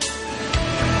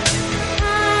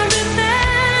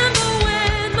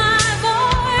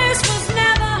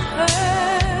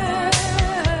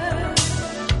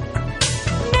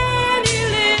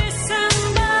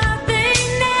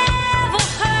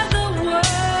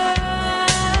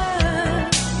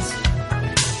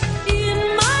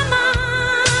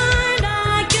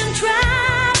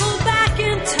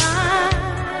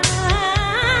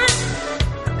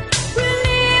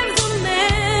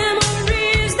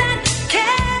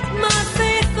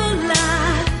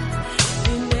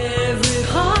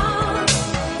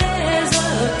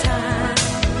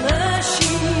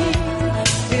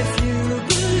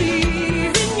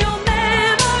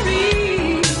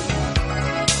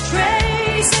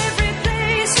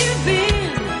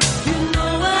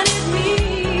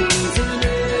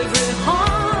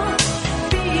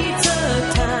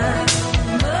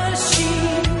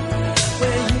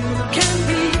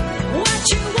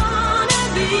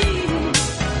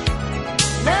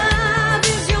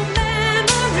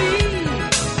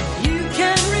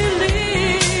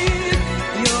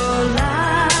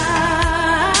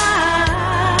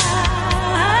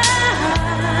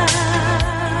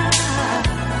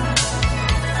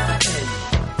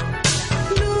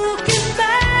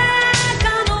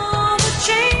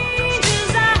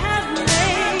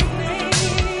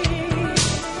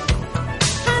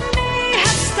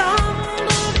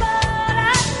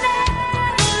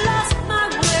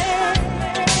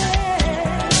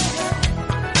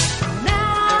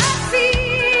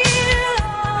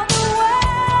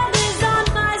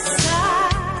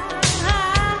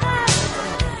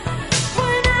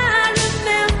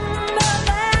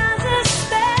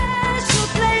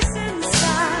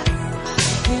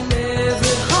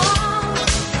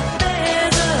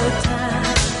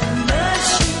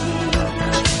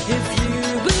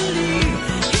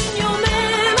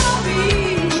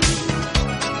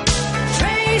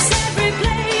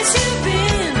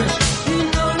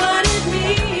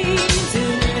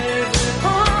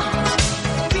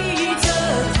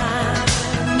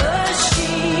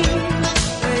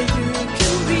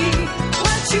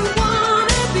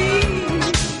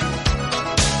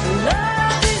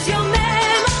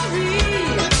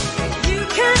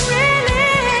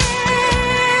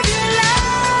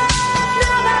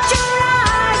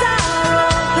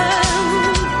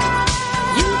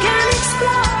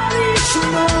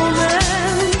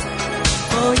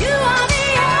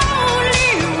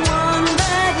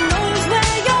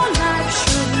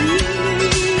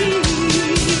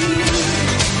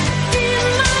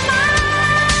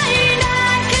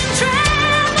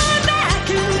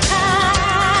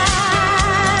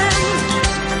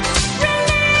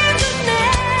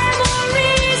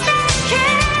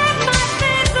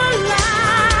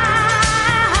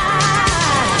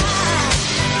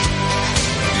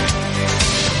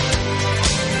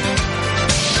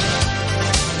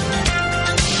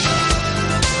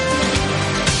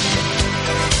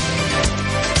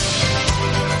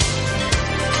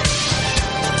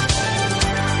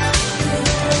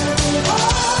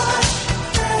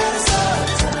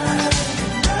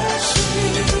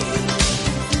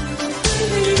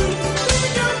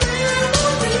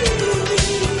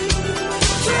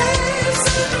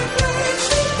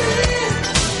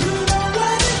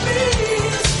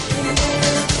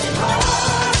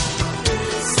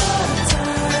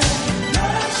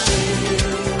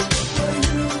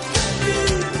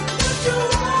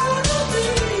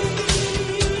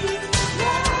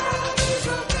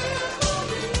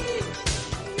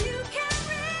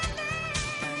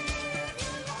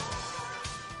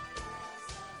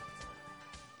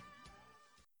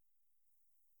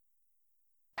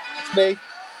 Me.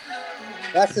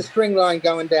 That's the string line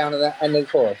going down at the end of the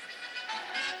chorus.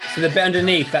 So the bit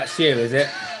underneath, that's you, is it?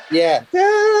 Yeah.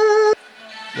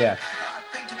 Yeah.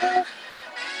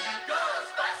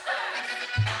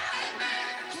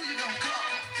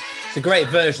 It's a great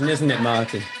version, isn't it,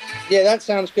 Martin? Yeah, that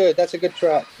sounds good. That's a good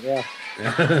track. Yeah.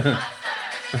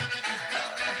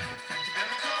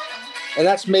 And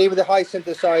that's me with the high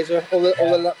synthesizer, all the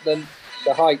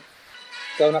height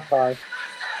going up high.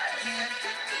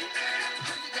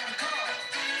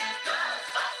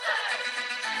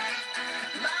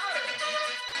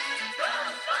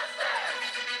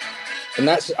 And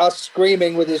that's us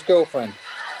screaming with his girlfriend.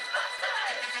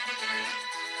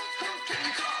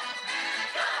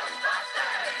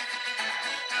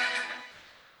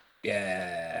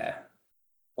 Yeah.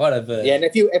 What a version. Yeah, and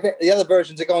if the other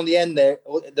versions are go on the end there,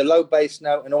 the low bass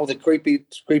note and all the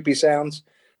creepy sounds,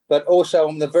 but also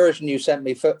on the version you sent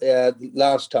me for,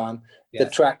 last time,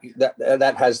 the track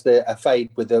that has a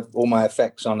fade with all my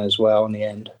effects on as well in the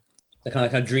end. The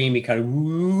kind of dreamy, kind of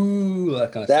woo,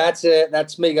 that kind of That's stuff. it.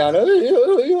 That's me going,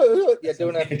 yeah,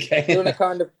 doing a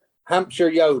kind of Hampshire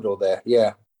yodel there.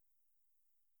 Yeah.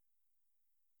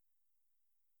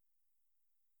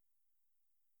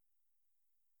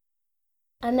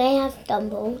 I may have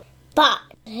stumbled, but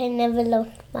I never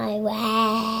lost my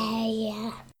way.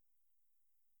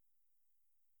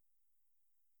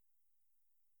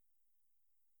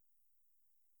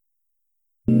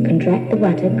 Contract the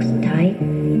buttocks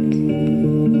tight